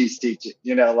course she's teaching,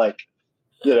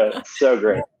 so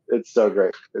great. It's so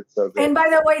great. And by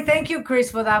the way, thank you, Chris,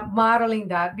 for that modeling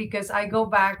that, because I go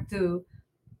back to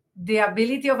the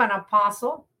ability of an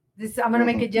apostle. I'm going to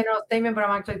make a general statement, but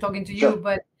I'm actually talking to you.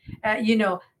 But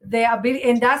the ability,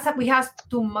 and that's what we have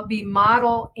to be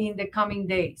modeled in the coming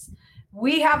days.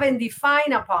 We haven't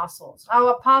defined apostles, how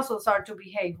apostles are to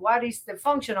behave. What is the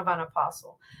function of an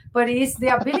apostle? But it's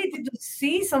the ability to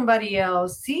see somebody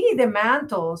else, see the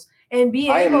mantles, and be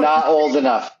able. I am not old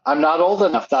enough. I'm not old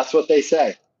enough. That's what they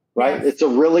say. Right. Yes. It's a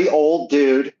really old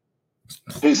dude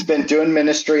who's been doing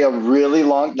ministry a really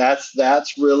long. That's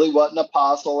really what an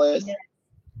apostle is. Yes.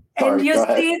 And you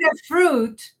see the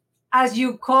fruit as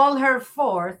you call her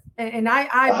forth, and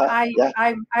Yeah.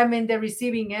 I'm in the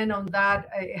receiving end on that,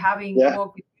 having Yeah.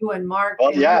 worked with you and Mark Well,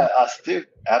 and all of yeah, that. us too.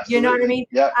 You know what I Absolutely. mean?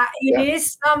 Yeah. It Yeah.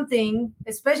 is something,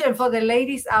 especially for the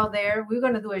ladies out there. We're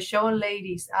going to do a show on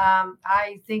ladies.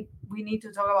 I think we need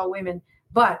to talk about women,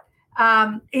 but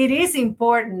it is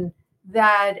important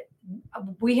that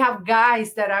we have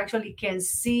guys that actually can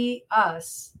see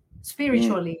us Mm.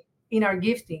 spiritually in our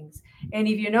giftings. And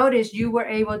if you notice, you were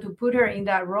able to put her in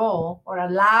that role or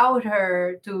allowed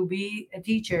her to be a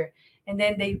teacher, and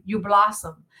then you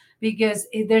blossom, because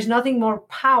there's nothing more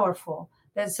powerful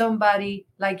than somebody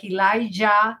like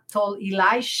Elijah told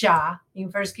Elisha in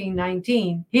 1 King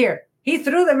 19. Here, he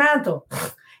threw the mantle.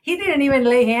 He didn't even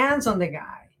lay hands on the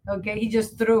guy. Okay, he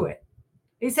just threw it.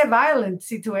 It's a violent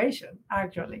situation,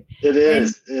 actually. It And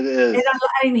is. It and, is.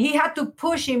 and he had to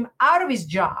push him out of his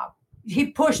job. He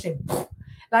pushed him.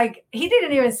 Like, he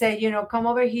didn't even say, come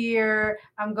over here.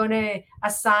 I'm going to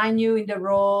assign you in the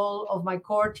role of my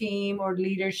core team or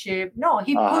leadership. No,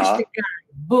 he pushed the Uh-huh. guy.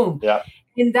 Boom. Yep.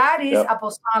 And that is Yep.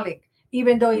 apostolic.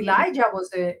 Even though Mm-hmm. Elijah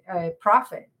was a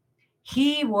prophet,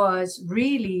 he was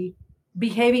really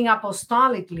behaving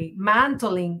apostolically,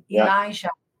 mantling Yep. Elisha.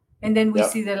 And then we Yep.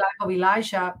 see the life of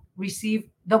Elisha receive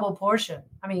double portion.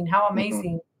 I mean, how Mm-hmm.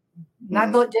 amazing. Not,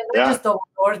 Mm-hmm. not Yeah. just double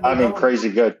portion, I but mean, double. crazy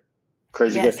good.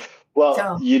 Crazy good. Yes. Well,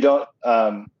 So, you don't,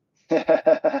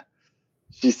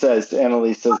 she says,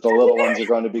 Annalise says the little ones are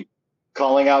going to be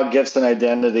calling out gifts and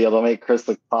identity. It'll make Chris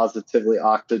look positively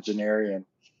octogenarian.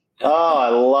 Oh, I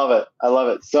love it. I love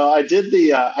it. So I did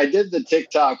the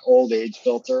TikTok old age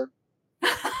filter. I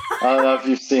don't know if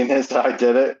you've seen this. I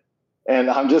did it. And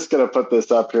I'm just going to put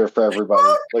this up here for everybody.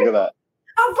 Look at that.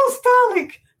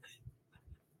 apostolic.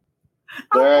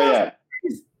 There I am.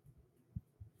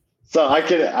 So I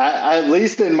can, at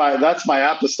least that's my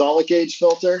apostolic age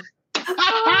filter.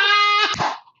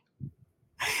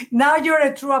 Now you're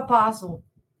a true apostle.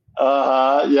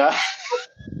 Yeah.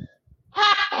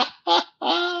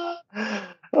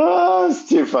 Oh, it's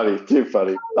too funny. Too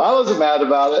funny. I wasn't mad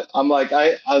about it. I'm like,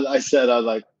 I said, I was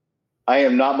like, I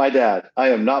am not my dad. I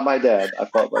am not my dad. I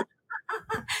felt like.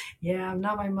 Yeah, I'm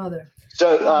not my mother.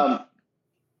 So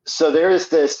there is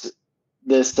this,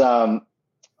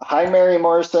 hi, Mary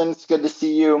Morrison. It's good to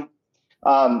see you.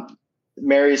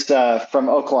 Mary's from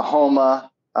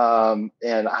Oklahoma. And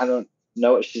I don't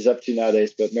know what she's up to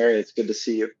nowadays, but Mary, it's good to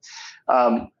see you.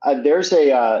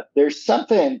 There's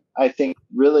something I think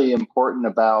really important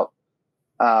about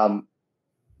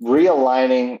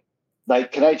realigning.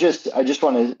 Like, I feel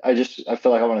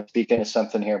like I want to speak into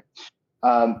something here,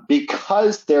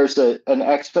 because there's an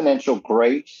exponential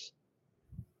grace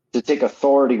to take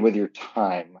authority with your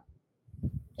time,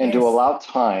 and to allow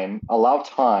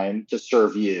time to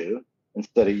serve you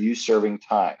instead of you serving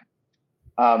time.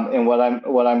 And I'm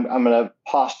going to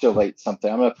postulate something.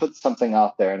 I'm going to put something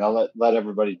out there, and I'll let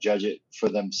everybody judge it for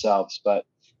themselves. But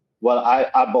what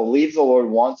I believe the Lord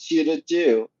wants you to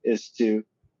do is to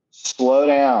slow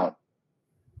down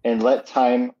and let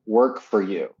time work for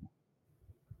you.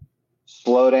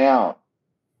 Slow down.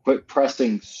 Quit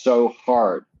pressing so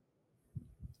hard.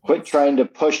 Quit trying to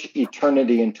push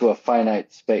eternity into a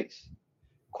finite space.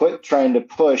 Quit trying to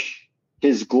push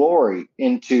His glory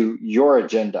into your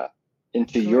agenda,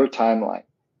 into your timeline.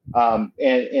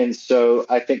 And so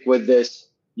I think with this,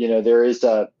 there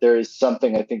is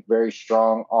something I think very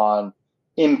strong on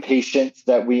impatience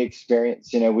that we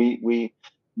experience.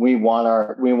 We want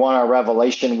our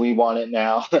revelation. We want it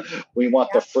now. We want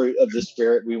the fruit of the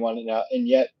Spirit. We want it now. And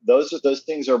yet those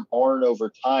things are born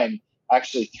over time,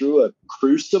 actually through a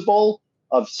crucible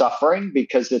of suffering,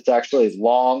 because it's actually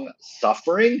long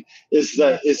suffering is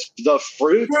the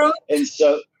fruit. And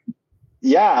so,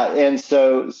 yeah. And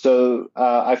so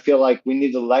I feel like we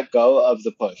need to let go of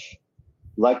the push,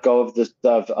 let go of this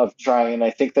of trying. And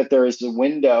I think that there is a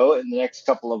window in the next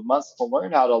couple of months to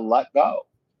learn how to let go,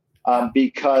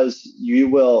 because you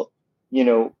will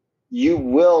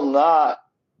not.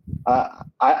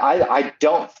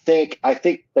 I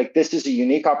think like this is a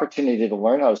unique opportunity to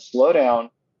learn how to slow down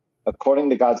according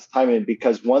to God's timing,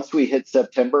 because once we hit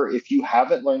September, if you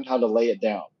haven't learned how to lay it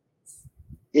down,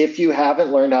 if you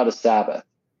haven't learned how to Sabbath,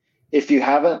 if you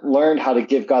haven't learned how to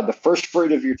give God the first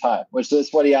fruit of your time, which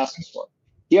is what He asks for.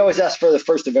 He always asks for the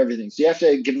first of everything. So you have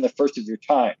to give Him the first of your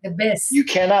time. The best. You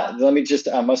cannot,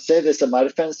 I must say this, it might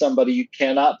offend somebody. You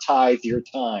cannot tithe your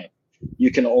time.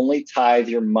 You can only tithe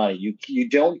your money. You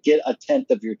don't get a tenth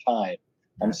of your time.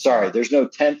 I'm sorry. There's no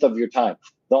tenth of your time.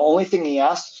 The only thing He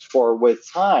asks for with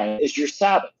time is your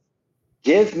Sabbath.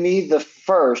 Give me the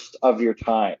first of your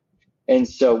time. And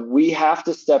so we have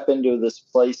to step into this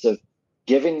place of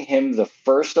giving Him the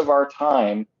first of our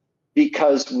time,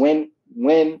 because when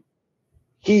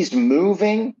he's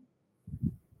moving,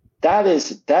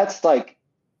 that's like,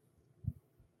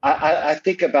 I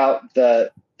think about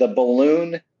the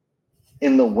balloon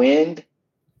in the wind,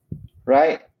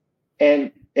 right?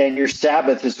 And your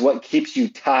Sabbath is what keeps you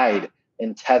tied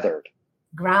and tethered.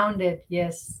 Grounded,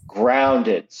 yes.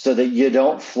 Grounded, so that you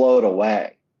don't float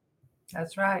away.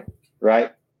 That's right.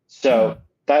 Right. So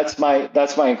that's my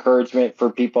encouragement for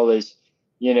people is,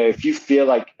 if you feel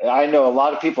like, I know a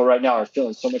lot of people right now are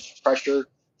feeling so much pressure,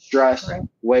 stress, Correct.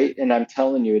 weight, and I'm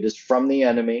telling you, it is from the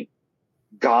enemy.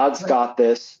 God's got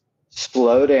this.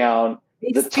 Slow down.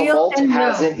 The tumult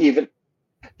hasn't even,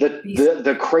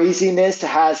 the craziness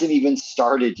hasn't even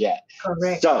started yet.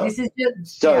 Correct. So, this is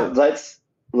just,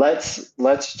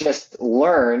 let's just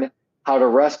learn how to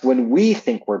rest when we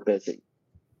think we're busy,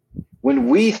 when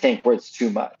we think it's too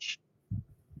much.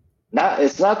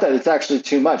 It's not that it's actually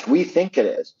too much. We think it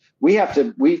is.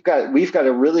 We've got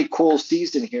a really cool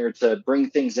season here to bring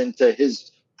things into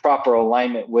his proper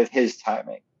alignment with his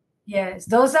timing. Yes,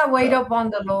 those that wait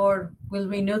upon the Lord will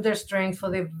renew their strength for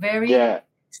the very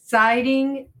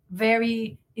exciting,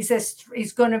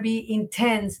 it's going to be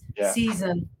intense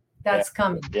season that's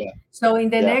coming. So in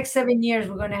the next 7 years,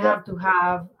 we're going to have to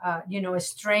have, a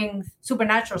strength,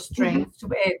 supernatural strength,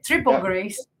 triple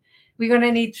grace. We're going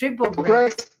to need triple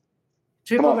grace.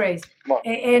 Triple grace.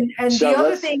 And the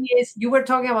other thing is, you were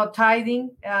talking about tithing.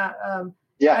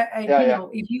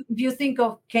 If you think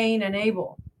of Cain and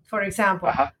Abel, for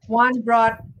example,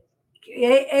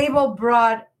 Abel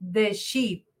brought the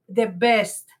sheep, the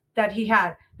best that he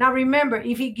had. Now remember,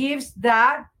 if he gives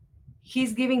that,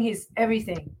 he's giving his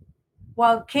everything,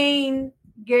 while Cain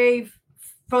gave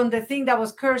from the thing that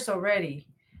was cursed already.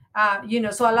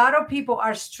 So a lot of people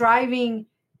are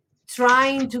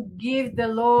trying to give the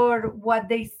Lord what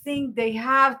they think they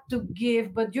have to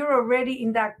give, but you're already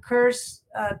in that cursed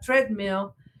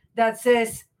treadmill that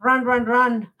says run, run,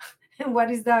 run. And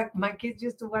what is that? My kids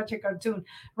used to watch a cartoon,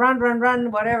 run, run, run,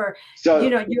 whatever. So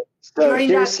you're in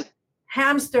that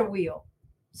hamster wheel.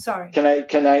 Sorry. Can I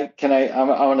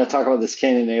want to talk about this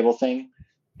Cain and Abel thing,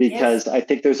 because I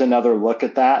think there's another look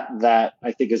at that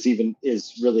I think is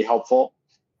really helpful.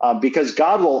 Because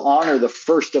God will honor the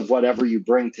first of whatever you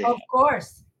bring to him. Of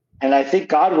course. And I think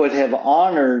God would have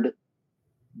honored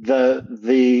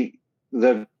the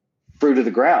fruit of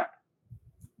the ground.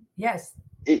 Yes.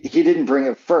 He didn't bring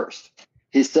it first.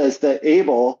 He says that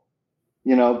Abel,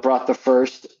 brought the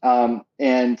first,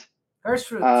 and first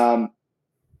fruits.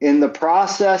 In the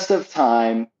process of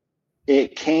time,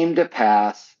 it came to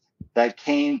pass that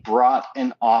Cain brought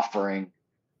an offering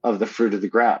of the fruit of the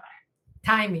ground.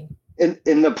 Timing.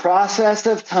 In the process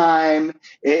of time,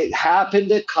 it happened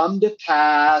to come to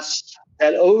pass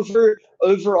that over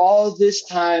all this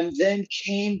time, then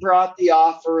Cain brought the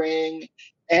offering,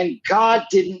 and God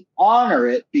didn't honor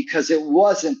it because it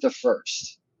wasn't the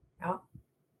first. Oh.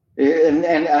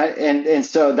 And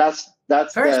so that's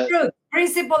first fruit,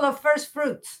 principle of first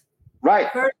fruits. Right.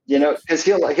 Because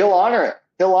he'll honor it.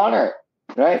 He'll honor it.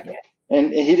 Right. Yeah.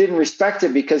 And he didn't respect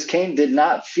it because Cain did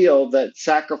not feel that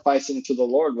sacrificing to the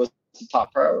Lord was the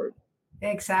top priority.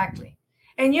 Exactly.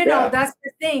 And that's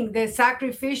the thing, the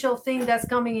sacrificial thing that's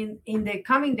coming in the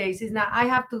coming days is not, I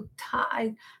have to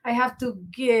tithe, I have to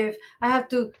give, I have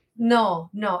to, no,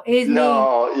 it's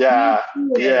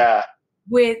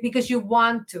because you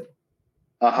want to.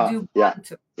 You want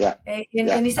to. Yeah.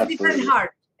 And it's a different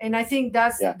heart. And I think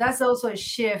that's also a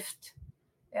shift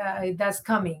that's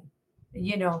coming.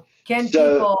 Can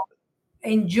people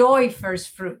enjoy first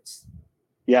fruits?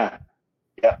 Yeah.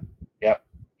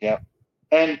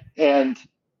 And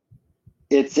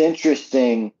it's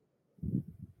interesting.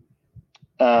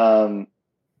 You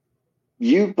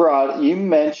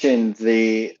mentioned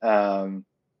the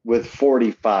with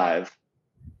 45.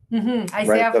 Mm-hmm.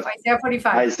 Isaiah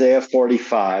 45. Isaiah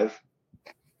 45.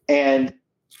 And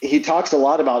he talks a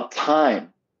lot about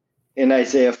time in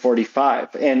Isaiah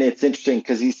 45. And it's interesting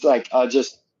because he's like, I'll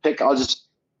just pick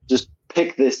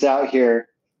this out here.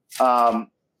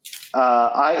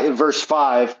 Verse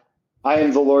 5, I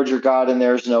am the Lord your God, and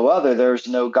there is no other. There is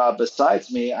no God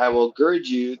besides me. I will gird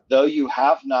you, though you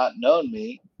have not known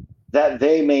me, that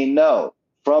they may know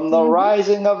from the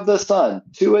rising of the sun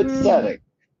to its setting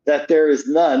that there is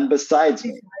none besides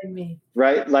me.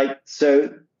 Right? Like,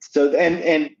 so,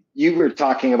 and you were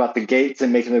talking about the gates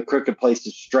and making the crooked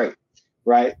places straight,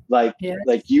 right? Like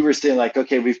you were saying, like,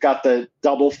 okay, we've got the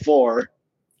double floor,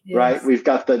 right? We've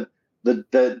got the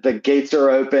gates are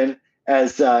open,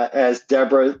 as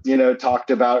Deborah,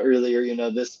 talked about earlier,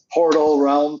 this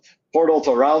portal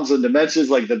to realms and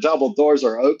dimensions, like the double doors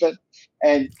are open,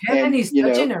 and heaven is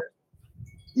touching her.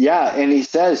 Yeah, and he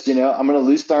says, I'm going to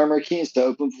loose the armor keys to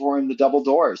open for him the double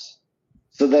doors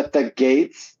so that the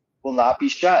gates will not be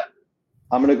shut.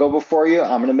 I'm going to go before you.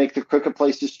 I'm going to make the crooked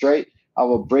places straight. I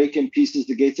will break in pieces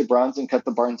the gates of bronze and cut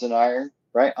the bars in iron,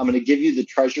 right? I'm going to give you the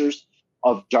treasures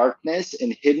of darkness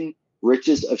and hidden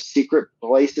riches of secret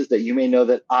places that you may know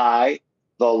that I,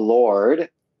 the Lord,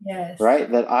 Yes.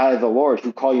 right? That I, the Lord,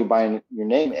 who call you by your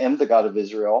name, am the God of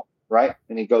Israel, right?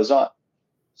 And he goes on.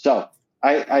 So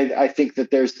I think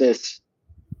that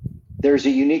there's a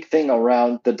unique thing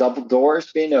around the double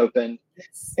doors being opened.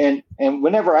 Yes. And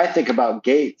whenever I think about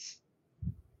gates,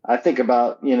 I think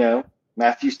about,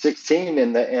 Matthew 16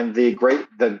 and the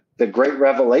great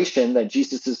revelation that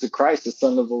Jesus is the Christ, the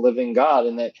Son of the living God,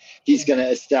 and that he's going to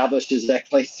establish his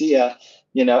ecclesia,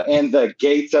 and the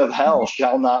gates of hell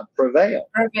shall not prevail.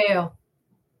 Prevail.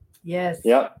 Yes.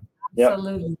 Yep.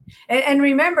 Absolutely. And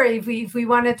remember, if we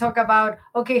want to talk about,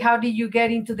 okay, how do you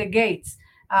get into the gates?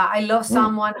 I love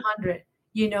Psalm 100.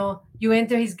 You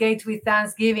enter his gates with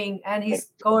thanksgiving and his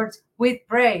courts with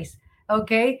praise.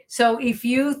 Okay, so if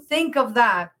you think of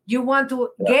that, you want to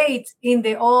gates in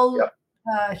the old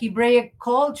Hebraic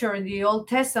culture in the Old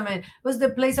Testament was the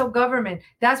place of government.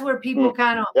 That's where people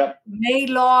kind of made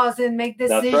laws and make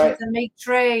decisions and make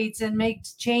trades and make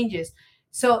changes.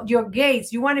 So your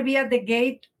gates, you want to be at the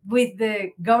gate with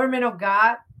the government of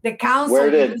God, the council,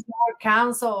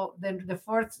 council, the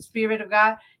fourth spirit of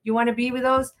God. You want to be with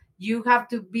those, you have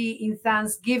to be in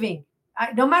thanksgiving.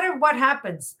 No matter what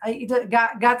happens,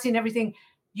 God's in everything.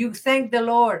 You thank the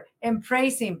Lord and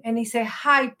praise him, and he said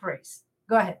high praise.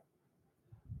 Go ahead.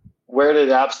 Where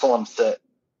did Absalom sit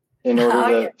in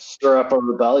order to stir up a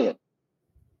rebellion?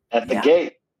 At the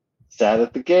gate. Sat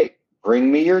at the gate.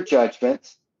 Bring me your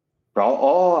judgments.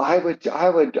 Oh, I would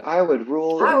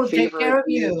rule in favor of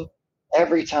you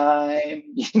every time.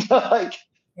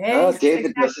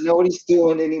 David doesn't know what he's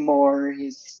doing anymore.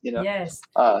 He's, Yes.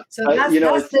 So that's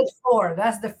the four.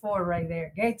 That's the four right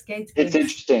there. Gates. It's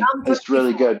interesting. It's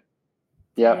really good.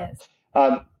 Yeah.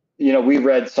 Yes. We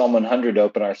read Psalm 100 to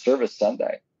open our service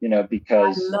Sunday.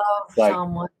 Because I love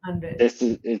Psalm 100. This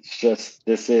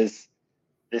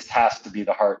has to be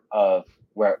the heart of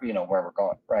where we're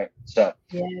going, right? So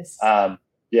yes.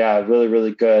 Yeah, really,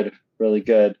 really good, really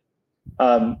good.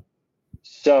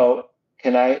 So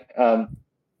can I?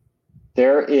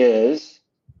 There is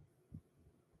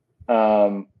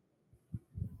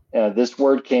this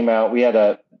word came out. We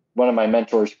had one of my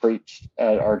mentors preach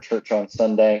at our church on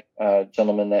Sunday. A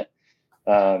gentleman that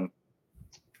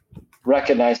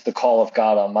recognized the call of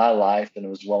God on my life and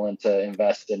was willing to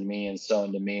invest in me and sow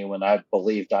into me when I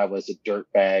believed I was a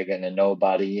dirtbag and a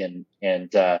nobody.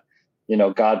 And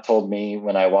God told me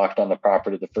when I walked on the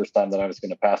property the first time that I was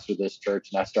going to pastor this church,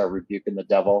 and I started rebuking the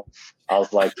devil. I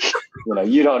was like,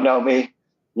 you don't know me.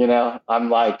 I'm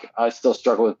like, I still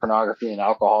struggle with pornography and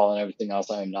alcohol and everything else.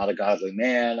 I am not a godly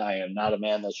man. I am not a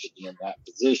man that should be in that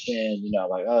position.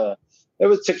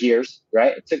 It took years,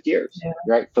 right? It took years,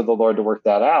 right, for the Lord to work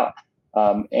that out.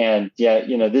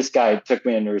 This guy took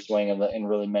me under his wing and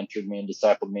really mentored me and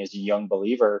discipled me as a young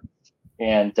believer,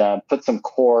 and put some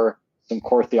core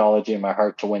theology in my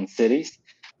heart to win cities.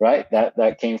 Right,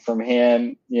 that came from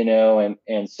him,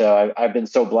 and so I've been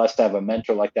so blessed to have a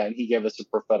mentor like that. And he gave us a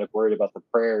prophetic word about the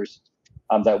prayers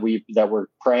that we're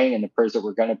praying and the prayers that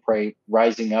we're going to pray,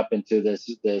 rising up into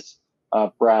this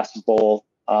brass bowl,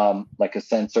 like a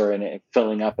censer, and it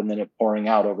filling up and then it pouring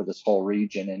out over this whole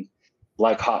region, and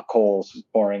like hot coals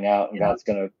pouring out, and God's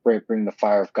going to bring the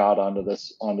fire of God onto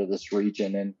this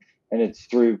region, and it's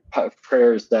through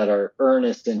prayers that are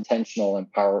earnest, intentional,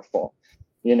 and powerful,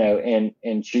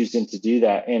 and choosing to do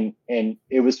that. And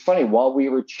it was funny, while we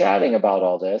were chatting about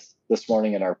all this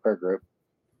morning in our prayer group,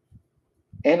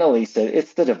 Annalise said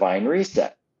it's the divine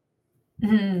reset.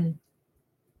 Mm-hmm.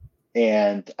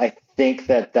 And I think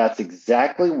that that's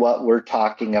exactly what we're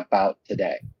talking about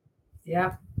today.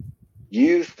 Yeah.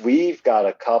 We've got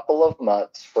a couple of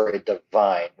months for a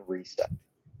divine reset.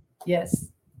 Yes.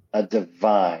 A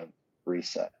divine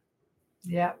reset.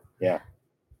 Yeah. Yeah.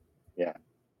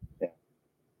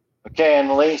 Okay,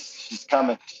 Annalise, she's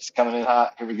coming in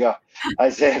hot. Here we go.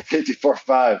 Isaiah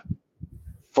 54:5.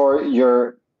 For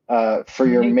your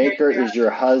maker is your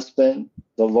husband.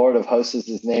 The Lord of hosts is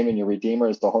his name, and your Redeemer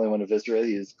is the Holy One of Israel.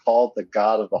 He is called the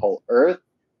God of the whole earth.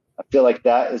 I feel like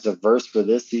that is a verse for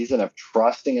this season of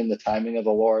trusting in the timing of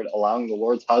the Lord, allowing the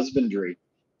Lord's husbandry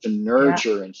to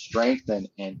nurture and strengthen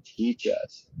and teach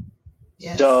us.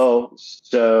 Yes.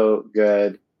 So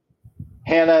good.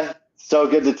 Hannah, so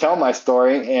good to tell my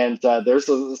story. And there's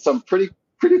some pretty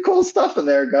cool stuff in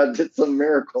there. God did some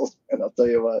miracles, and I'll tell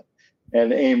you what.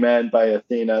 And amen by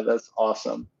Athena. That's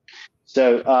awesome.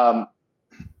 So,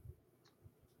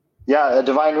 yeah, a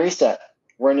divine reset.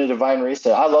 We're in a divine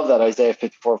reset. I love that Isaiah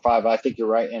 54:5. I think you're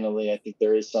right, Annalie. I think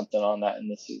there is something on that in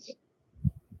this season.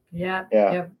 Yeah.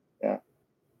 Yeah. Yep. Yeah.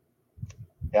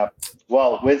 Yeah.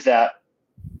 Well, with that,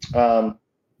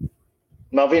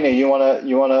 Malvina, you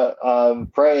wanna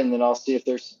pray, and then I'll see if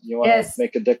you wanna Yes.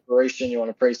 make a declaration. You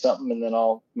wanna pray something, and then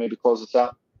I'll maybe close us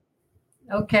out.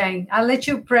 Okay, I'll let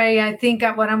you pray. I think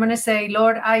what I'm going to say,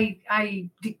 Lord, I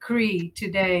decree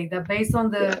today that based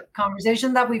on the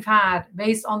conversation that we've had,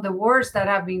 based on the words that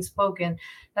have been spoken,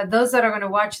 that those that are going to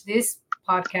watch this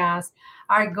podcast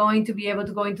are going to be able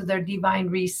to go into their divine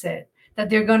reset, that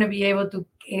they're going to be able to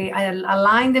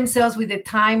align themselves with the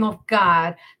time of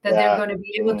God, that they're going to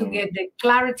be able to get the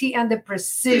clarity and the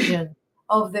precision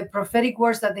of the prophetic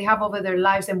words that they have over their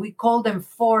lives, and we call them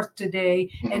forth today,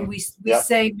 and we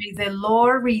say, may the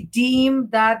Lord redeem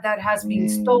that has been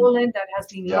stolen, that has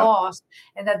been lost,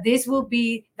 and that this will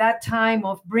be that time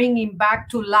of bringing back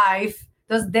to life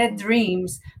those dead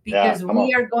dreams, because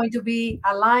we are going to be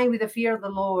aligned with the fear of the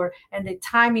Lord and the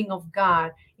timing of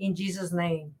God, in Jesus'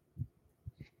 name.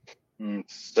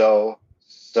 So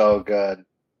good.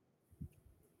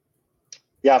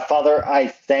 Yeah, Father, I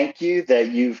thank you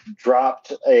that you've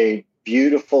dropped a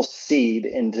beautiful seed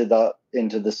into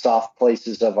the soft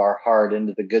places of our heart,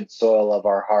 into the good soil of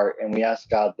our heart. And we ask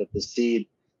God that the seed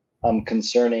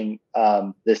concerning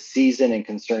this season and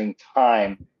concerning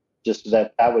time, just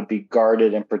that would be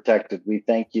guarded and protected. We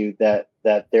thank you that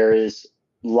there is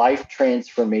life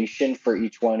transformation for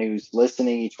each one who's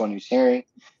listening, each one who's hearing.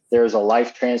 There's a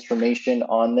life transformation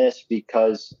on this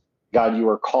because, God, you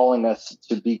are calling us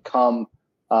to become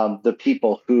the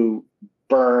people who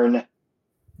burn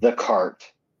the cart,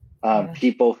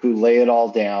 people who lay it all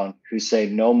down, who say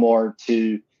no more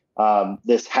to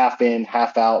this half in,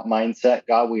 half out mindset.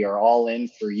 God, we are all in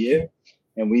for you.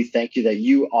 And we thank you that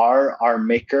you are our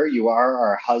maker. You are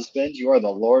our husband. You are the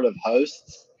Lord of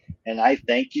hosts. And I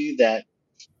thank you that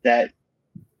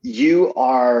you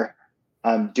are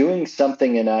doing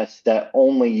something in us that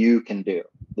only you can do.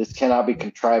 This cannot be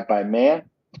contrived by man.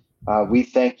 We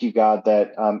thank you, God,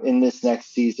 that in this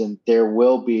next season, there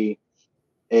will be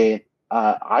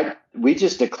we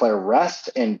just declare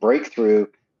rest and breakthrough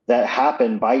that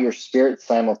happen by your Spirit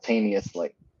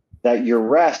simultaneously, that your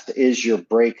rest is your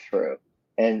breakthrough.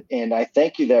 And I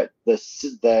thank you that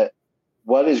that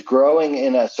what is growing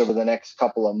in us over the next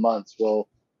couple of months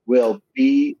will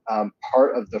be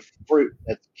part of the fruit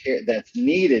that's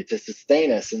needed to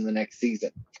sustain us in the next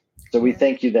season. So we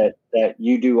thank you that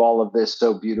you do all of this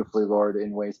so beautifully, Lord,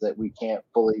 in ways that we can't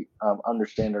fully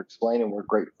understand or explain, and we're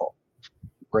grateful.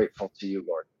 Grateful to you,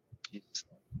 Lord.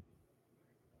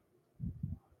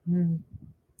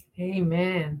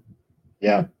 Amen.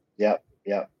 Yeah.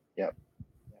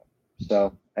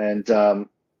 So, and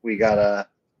we got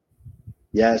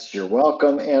yes, you're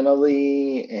welcome,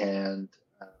 Annalie, and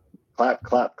clap,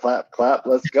 clap, clap, clap.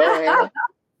 Let's go, Anna.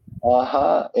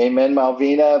 Amen,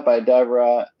 Malvina by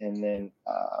Deborah, and then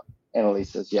Annalie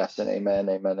says yes and amen,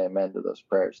 amen, amen to those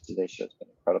prayers. Today's show's been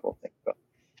incredible. Thank you.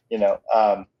 You know,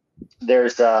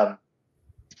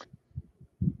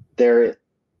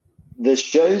 the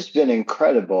show's been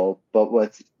incredible, but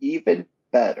what's even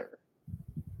better,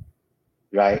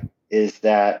 right, is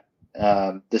that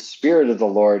the Spirit of the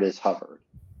Lord is hovered.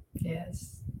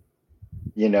 Yes.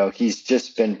 You know, he's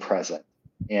just been present.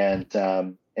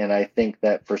 And I think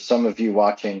that for some of you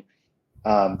watching,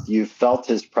 you felt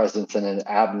his presence in an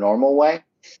abnormal way.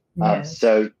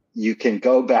 So you can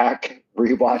go back,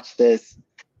 rewatch this,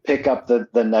 pick up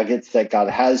the nuggets that God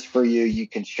has for you. You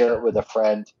can share it with a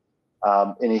friend,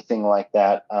 anything like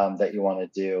that that you want to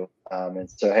do. And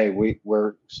so, hey,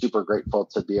 we're super grateful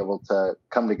to be able to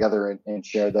come together and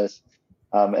share this.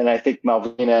 And I think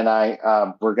Malvina and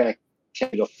I, we're going to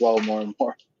continue to flow more and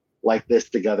more like this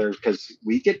together, because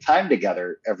we get time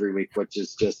together every week, which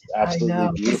is just absolutely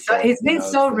beautiful. It's been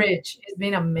so rich. It's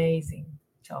been amazing.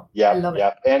 So I love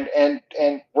it.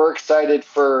 And we're excited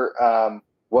for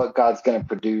what God's going to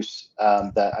produce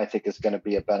that I think is going to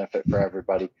be a benefit for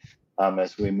everybody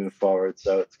as we move forward.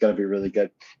 So it's going to be really good.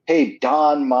 Hey,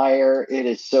 Dawn Meyer, it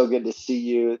is so good to see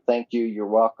you. Thank you. You're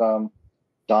welcome.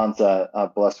 Dawn's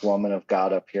a blessed woman of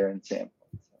God up here in San.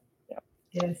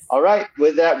 Yes. All right.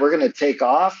 With that, we're going to take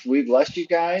off. We bless you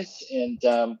guys,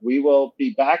 and we will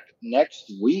be back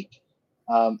next week.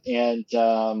 If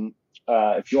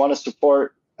you want to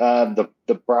support the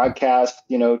broadcast,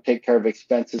 take care of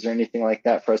expenses or anything like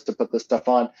that for us to put this stuff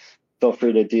on, feel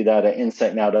free to do that at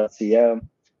insightnow.co.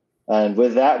 And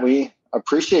with that, we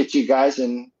appreciate you guys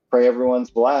and pray everyone's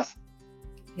blessed.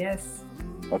 Yes.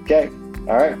 Okay.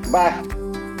 All right. Bye.